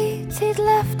the weeds he'd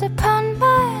left upon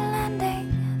my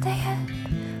landing, they had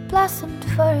blossomed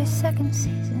for a second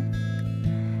season.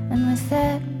 And with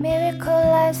that miracle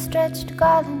I stretched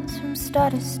garlands from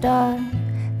star to star,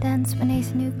 danced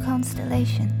beneath new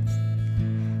constellations,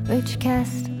 which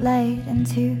cast light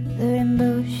into the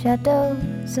rainbow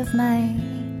shadows of my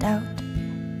doubt.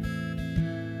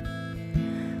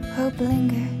 Hope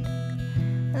lingered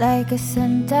like a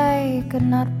scent I could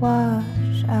not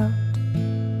wash out.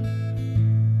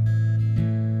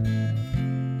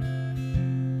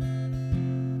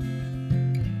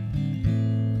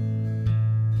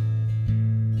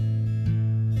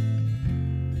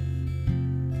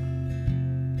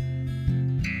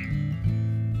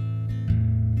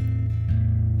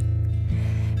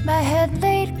 My head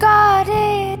laid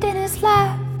guarded in his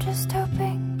lap, just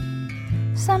hoping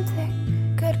something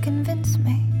could convince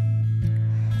me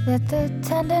that the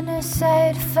tenderness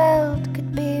I'd felt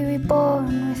could be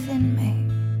reborn within me.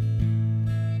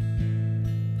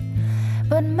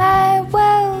 But my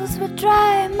wells were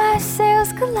dry, my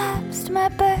sails collapsed, my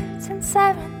birds and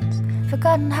sirens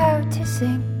forgotten how to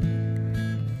sing.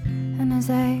 And as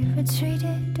I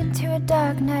retreated into a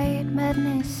dark night,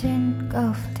 madness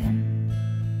engulfed him.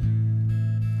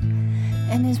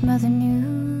 And his mother knew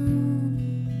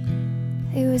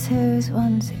he was hers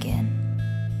once again.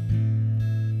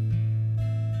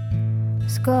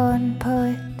 Scorned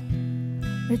poet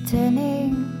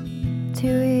returning to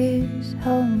his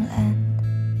homeland.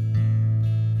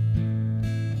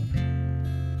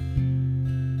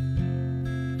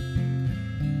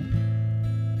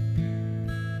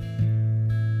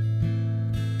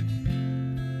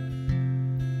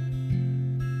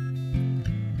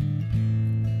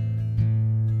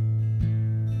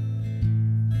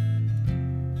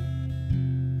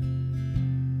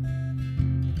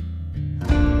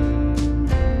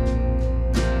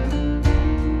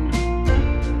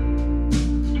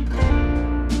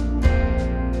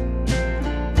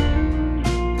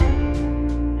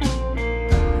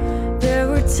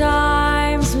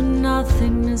 Times when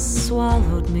nothingness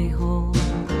swallowed me whole.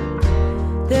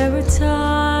 There were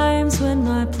times when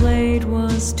my plate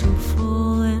was too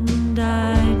full and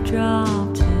I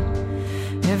dropped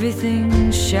it.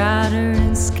 Everything shattered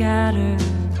and scattered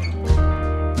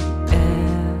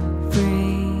everywhere.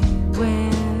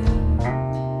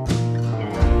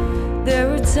 There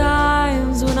were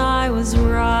times when I was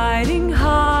riding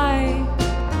high.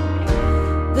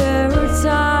 There were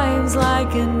times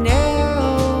like an arrow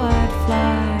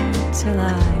till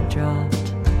I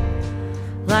dropped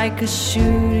like a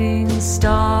shooting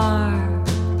star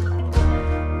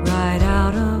right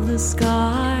out of the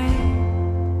sky.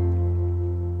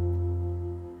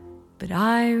 But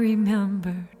I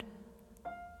remembered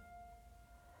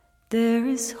there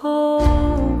is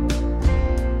hope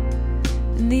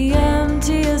in the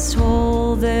emptiest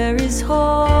hole. There is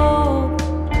hope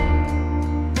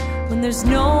when there's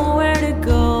nowhere to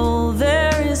go.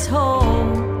 There is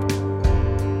hope.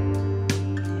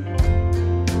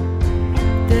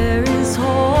 There is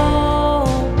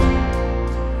hope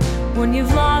when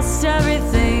you've lost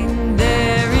everything.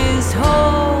 There is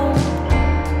hope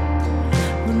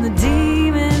when the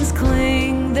demons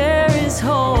cling. There is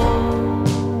hope.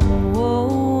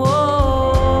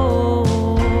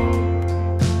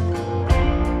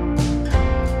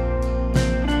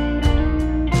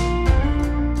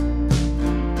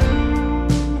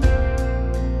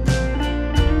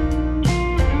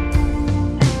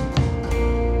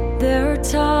 There are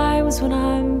times when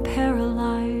I'm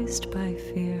paralyzed by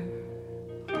fear.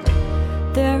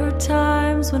 There are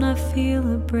times when I feel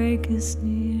a break is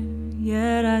near,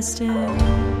 yet I stand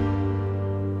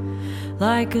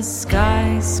like a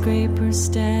skyscraper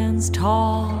stands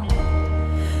tall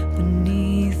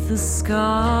beneath the sky.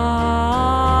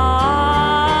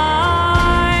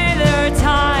 There are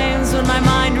times when my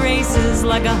mind races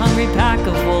like a hungry pack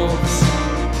of wolves.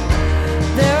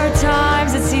 There are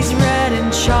times it sees red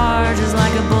and charges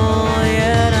like a bull,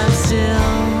 yet I'm still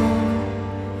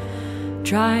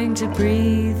trying to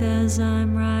breathe as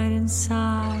I'm right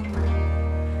inside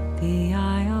the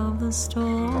eye of the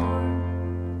storm.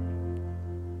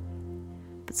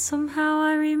 But somehow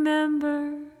I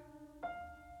remember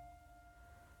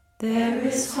there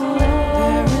is hope.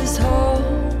 There is hope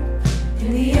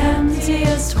in the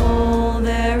emptiest hole.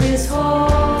 There is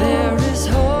hope. There is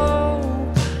hope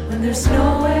when there's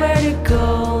nowhere to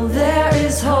go. There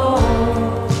is hope.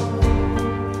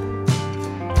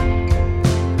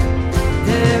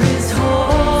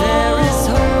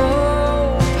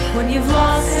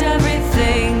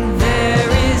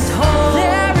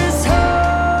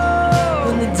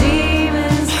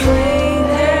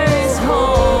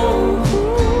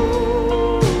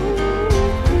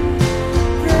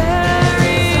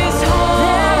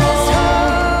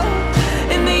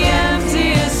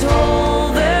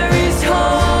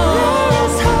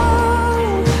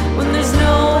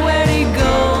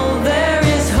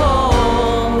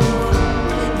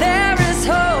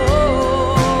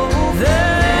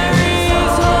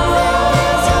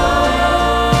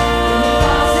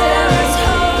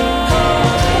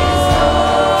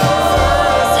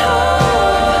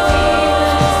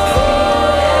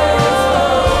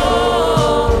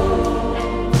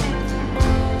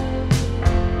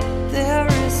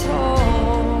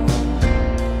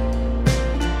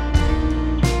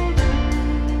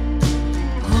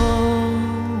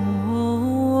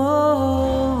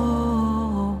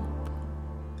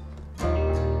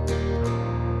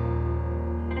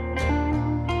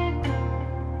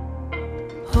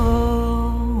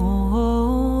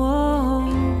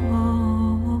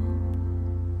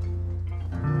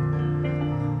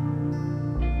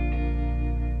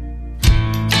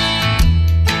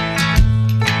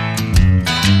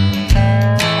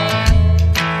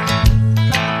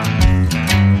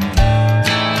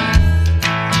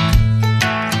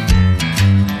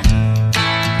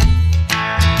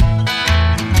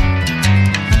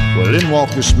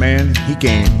 this man, he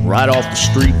came right off the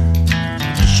street,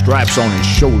 stripes on his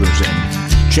shoulders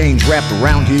and chains wrapped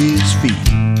around his feet.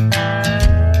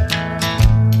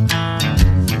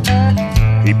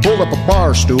 He pulled up a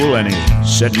bar stool and he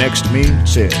sat next to me and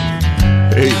said,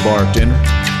 "Hey, bartender,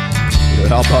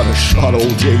 how about a shot of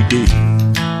old JD?"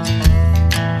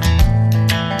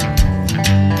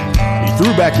 He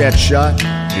threw back that shot,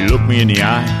 he looked me in the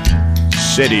eye,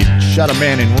 said he'd shot a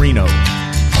man in Reno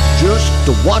just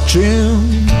to watch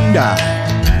him die.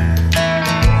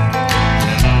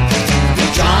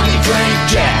 Johnny drank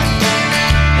Jack,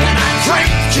 and I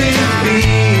drank Jim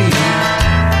Beam.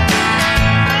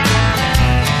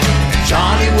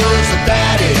 Johnny was the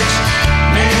baddest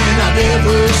man I've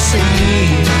ever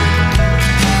seen.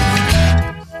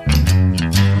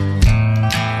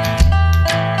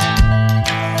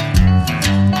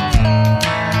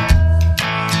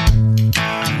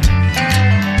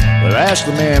 But I asked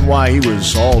the man why he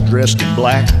was all dressed in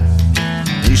black.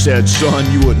 He said, "Son,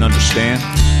 you wouldn't understand."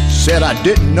 Said I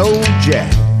didn't know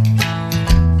Jack.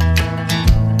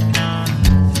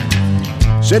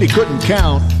 Said he couldn't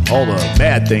count all the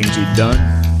bad things he'd done.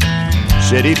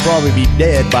 Said he'd probably be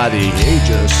dead by the age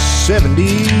of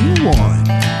 71.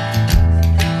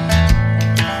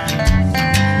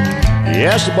 He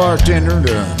asked the bartender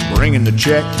to bring in the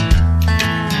check.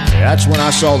 That's when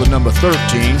I saw the number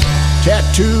 13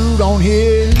 tattooed on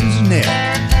his neck.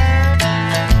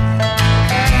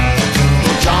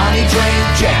 Well, Johnny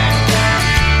drank Jack,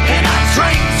 and I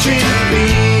drank Jim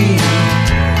Beam.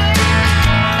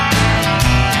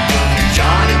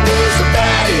 Johnny was the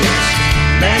baddest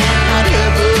man I'd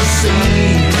ever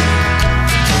seen.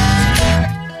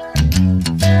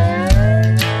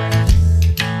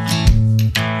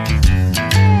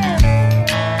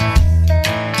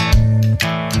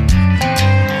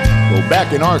 Well,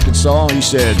 back in Arkansas, he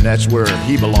said that's where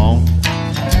he belonged.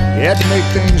 He had to make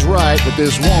things right with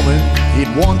this woman he'd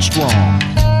once wronged.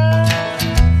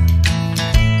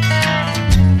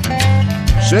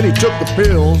 Said he took the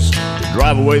pills to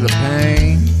drive away the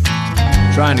pain,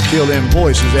 trying to kill them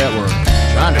voices that were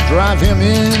trying to drive him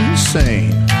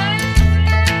insane.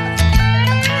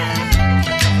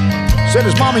 Said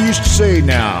his mama used to say,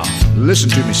 "Now, listen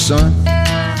to me, son.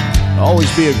 Always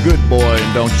be a good boy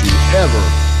and don't you ever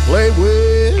play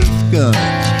with guns."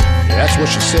 Yeah, that's what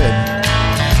she said.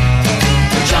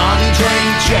 Johnny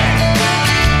drank Jack,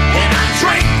 and I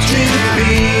drank Jim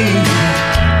Beam.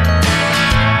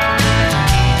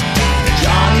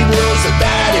 Johnny was the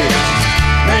baddest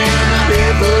man I've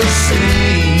ever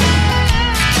seen.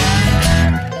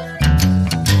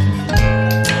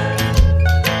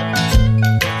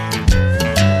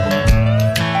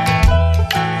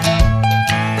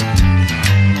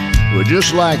 Well,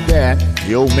 just like that,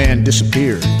 the old man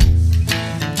disappeared.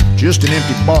 Just an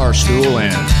empty bar stool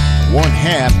and one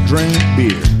half-drink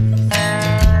beer.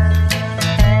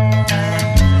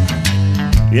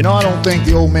 You know, I don't think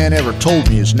the old man ever told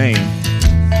me his name.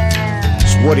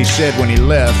 It's what he said when he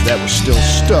left that was still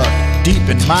stuck deep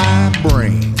in my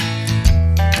brain.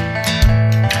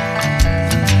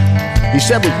 He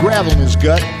said with gravel in his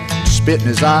gut, spit in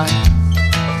his eye,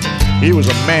 he was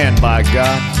a man, by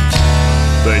God,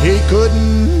 but he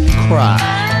couldn't cry.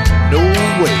 No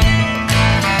way.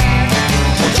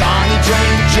 Well, Johnny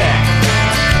drank Jack,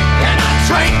 and I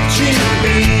drank Jim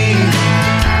Beam.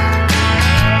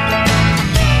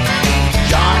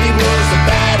 Johnny was the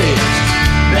baddest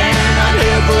man I'd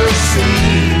ever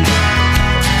seen.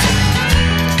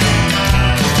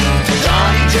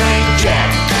 Johnny drank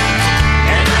Jack,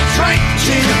 and I drank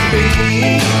Jim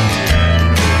Beam.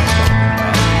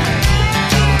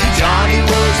 Johnny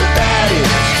was the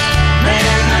baddest man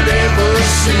I'd ever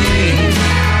seen.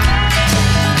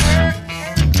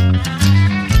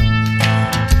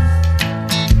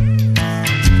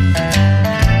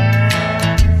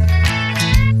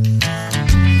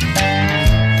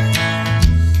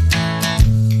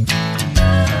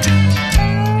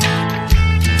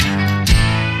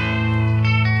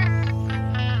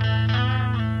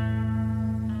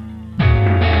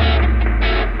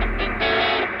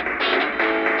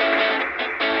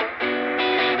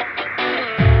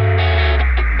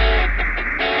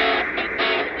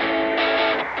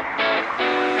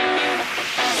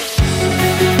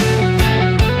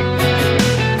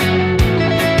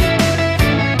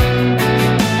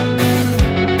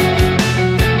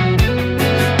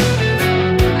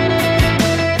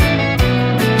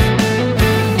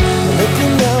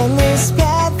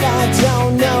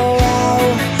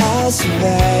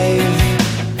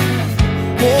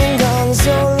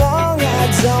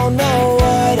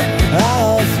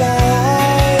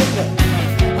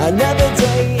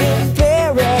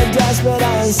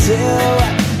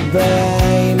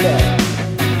 blind.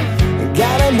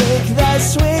 Gotta make that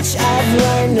switch, I've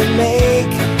learned to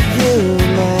make you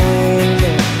mine.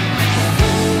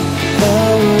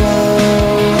 Oh,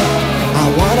 I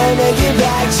wanna make it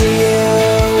back to you.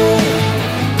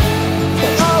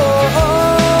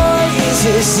 Is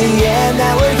this the end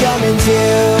that we're coming to?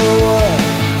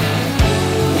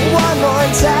 One more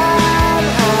time,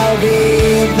 I'll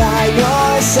be by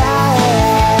your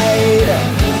side.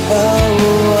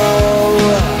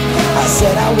 Oh, I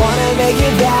said I wanna make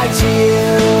it back to you.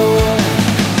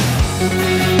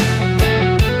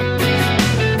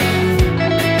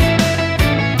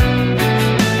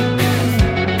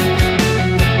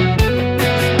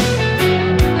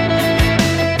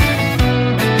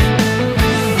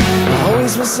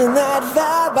 Missing that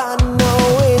vibe, I know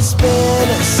it's been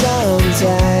some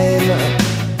time.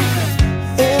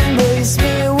 Embrace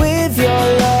me with your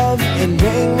love and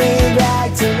bring me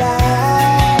back to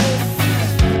life.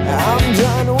 I'm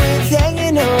done with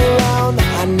hanging around,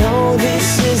 I know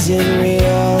this isn't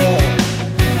real,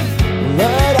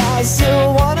 but I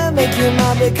still wanna make you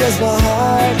mine because my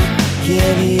heart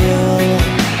can't heal.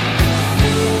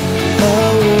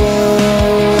 Oh,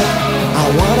 I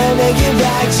wanna make it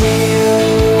back to you.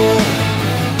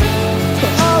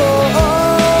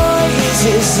 Is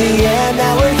this the end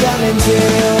that we're coming to?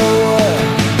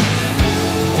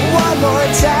 One more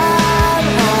time,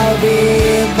 I'll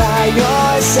be by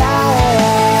your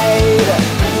side.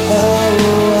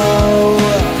 Oh,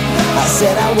 I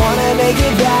said I wanna make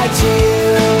it back to you.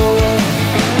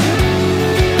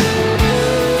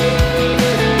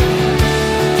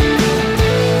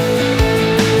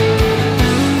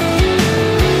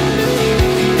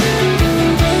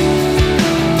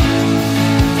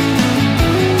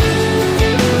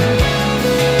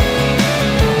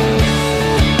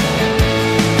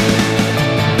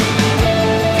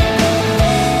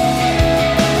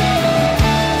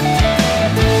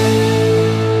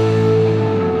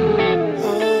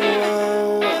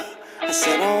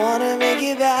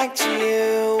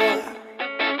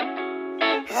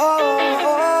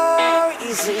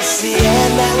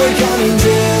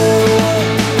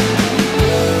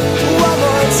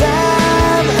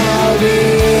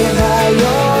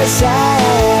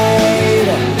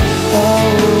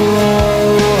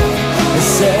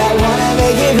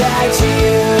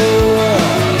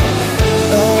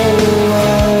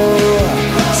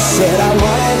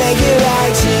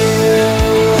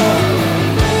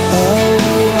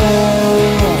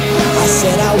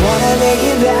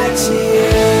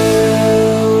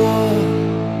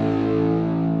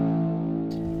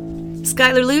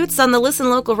 Skylar Lutz on the Listen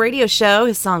Local radio show,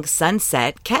 his song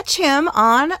Sunset. Catch him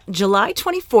on July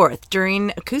 24th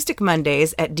during Acoustic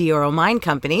Mondays at Dioro Mine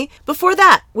Company. Before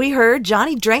that, we heard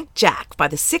Johnny Drank Jack by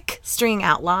the Sick String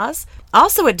Outlaws.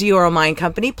 Also at Dioro Mine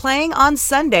Company, playing on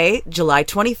Sunday, July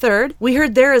 23rd, we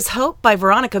heard There Is Hope by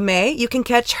Veronica May. You can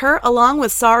catch her along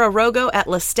with Sarah Rogo at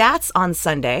Lestat's on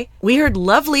Sunday. We heard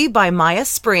Lovely by Maya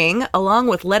Spring, along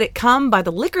with Let It Come by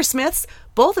the Liquorsmiths.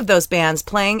 Both of those bands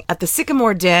playing at the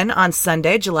Sycamore Den on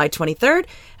Sunday, July 23rd.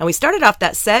 And we started off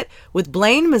that set with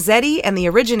Blaine Mazzetti and the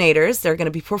Originators. They're going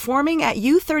to be performing at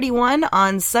U31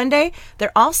 on Sunday.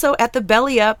 They're also at the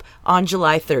Belly Up on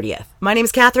July 30th. My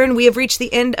name's Catherine. We have reached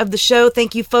the end of the show.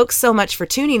 Thank you folks so much for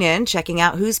tuning in, checking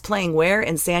out who's playing where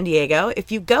in San Diego.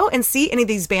 If you go and see any of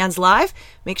these bands live,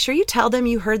 make sure you tell them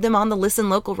you heard them on the Listen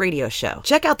Local radio show.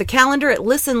 Check out the calendar at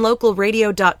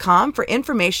listenlocalradio.com for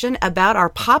information about our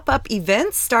pop-up events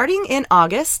starting in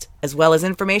August, as well as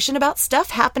information about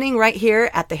stuff happening right here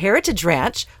at the Heritage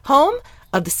Ranch, home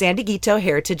of the San Dieguito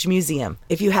Heritage Museum.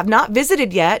 If you have not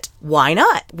visited yet, why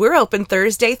not? We're open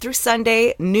Thursday through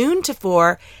Sunday, noon to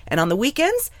 4, and on the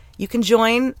weekends, you can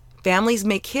join Families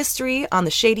Make History on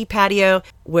the shady patio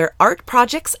where art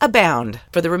projects abound.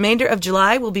 For the remainder of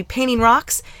July, we'll be painting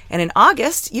rocks, and in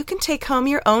August, you can take home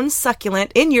your own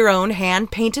succulent in your own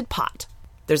hand-painted pot.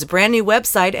 There's a brand new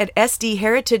website at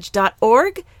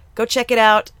sdheritage.org. Go check it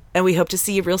out, and we hope to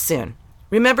see you real soon.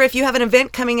 Remember, if you have an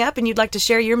event coming up and you'd like to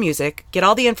share your music, get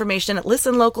all the information at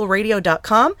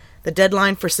listenlocalradio.com. The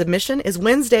deadline for submission is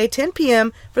Wednesday, 10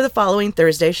 p.m. for the following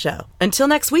Thursday show. Until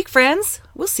next week, friends,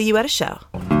 we'll see you at a show.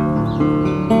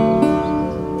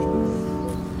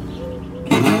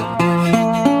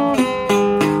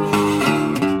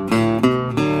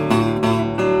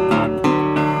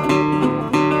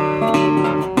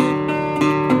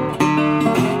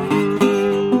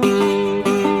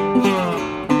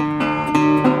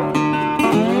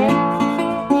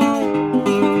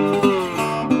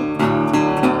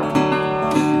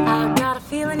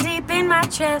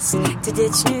 To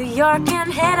ditch New York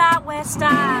and head out west,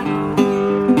 I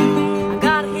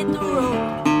gotta hit the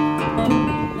road.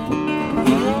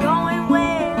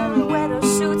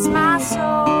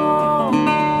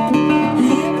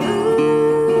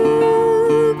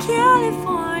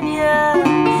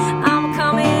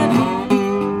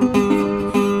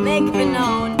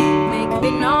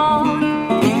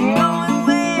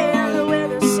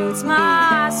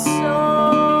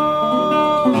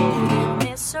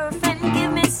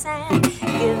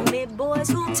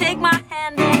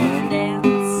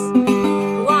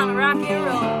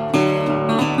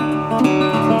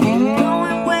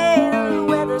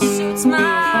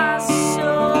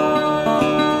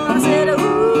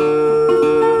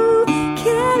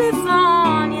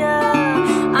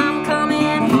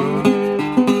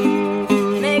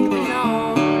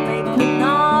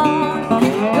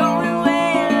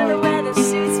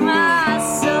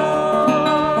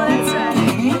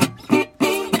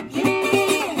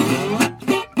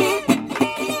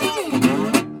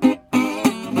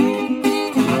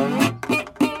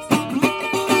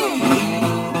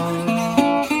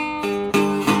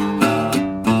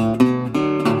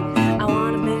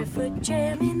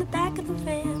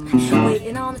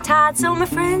 so my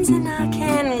friends and I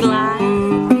can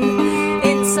glide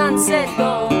in sunset gold.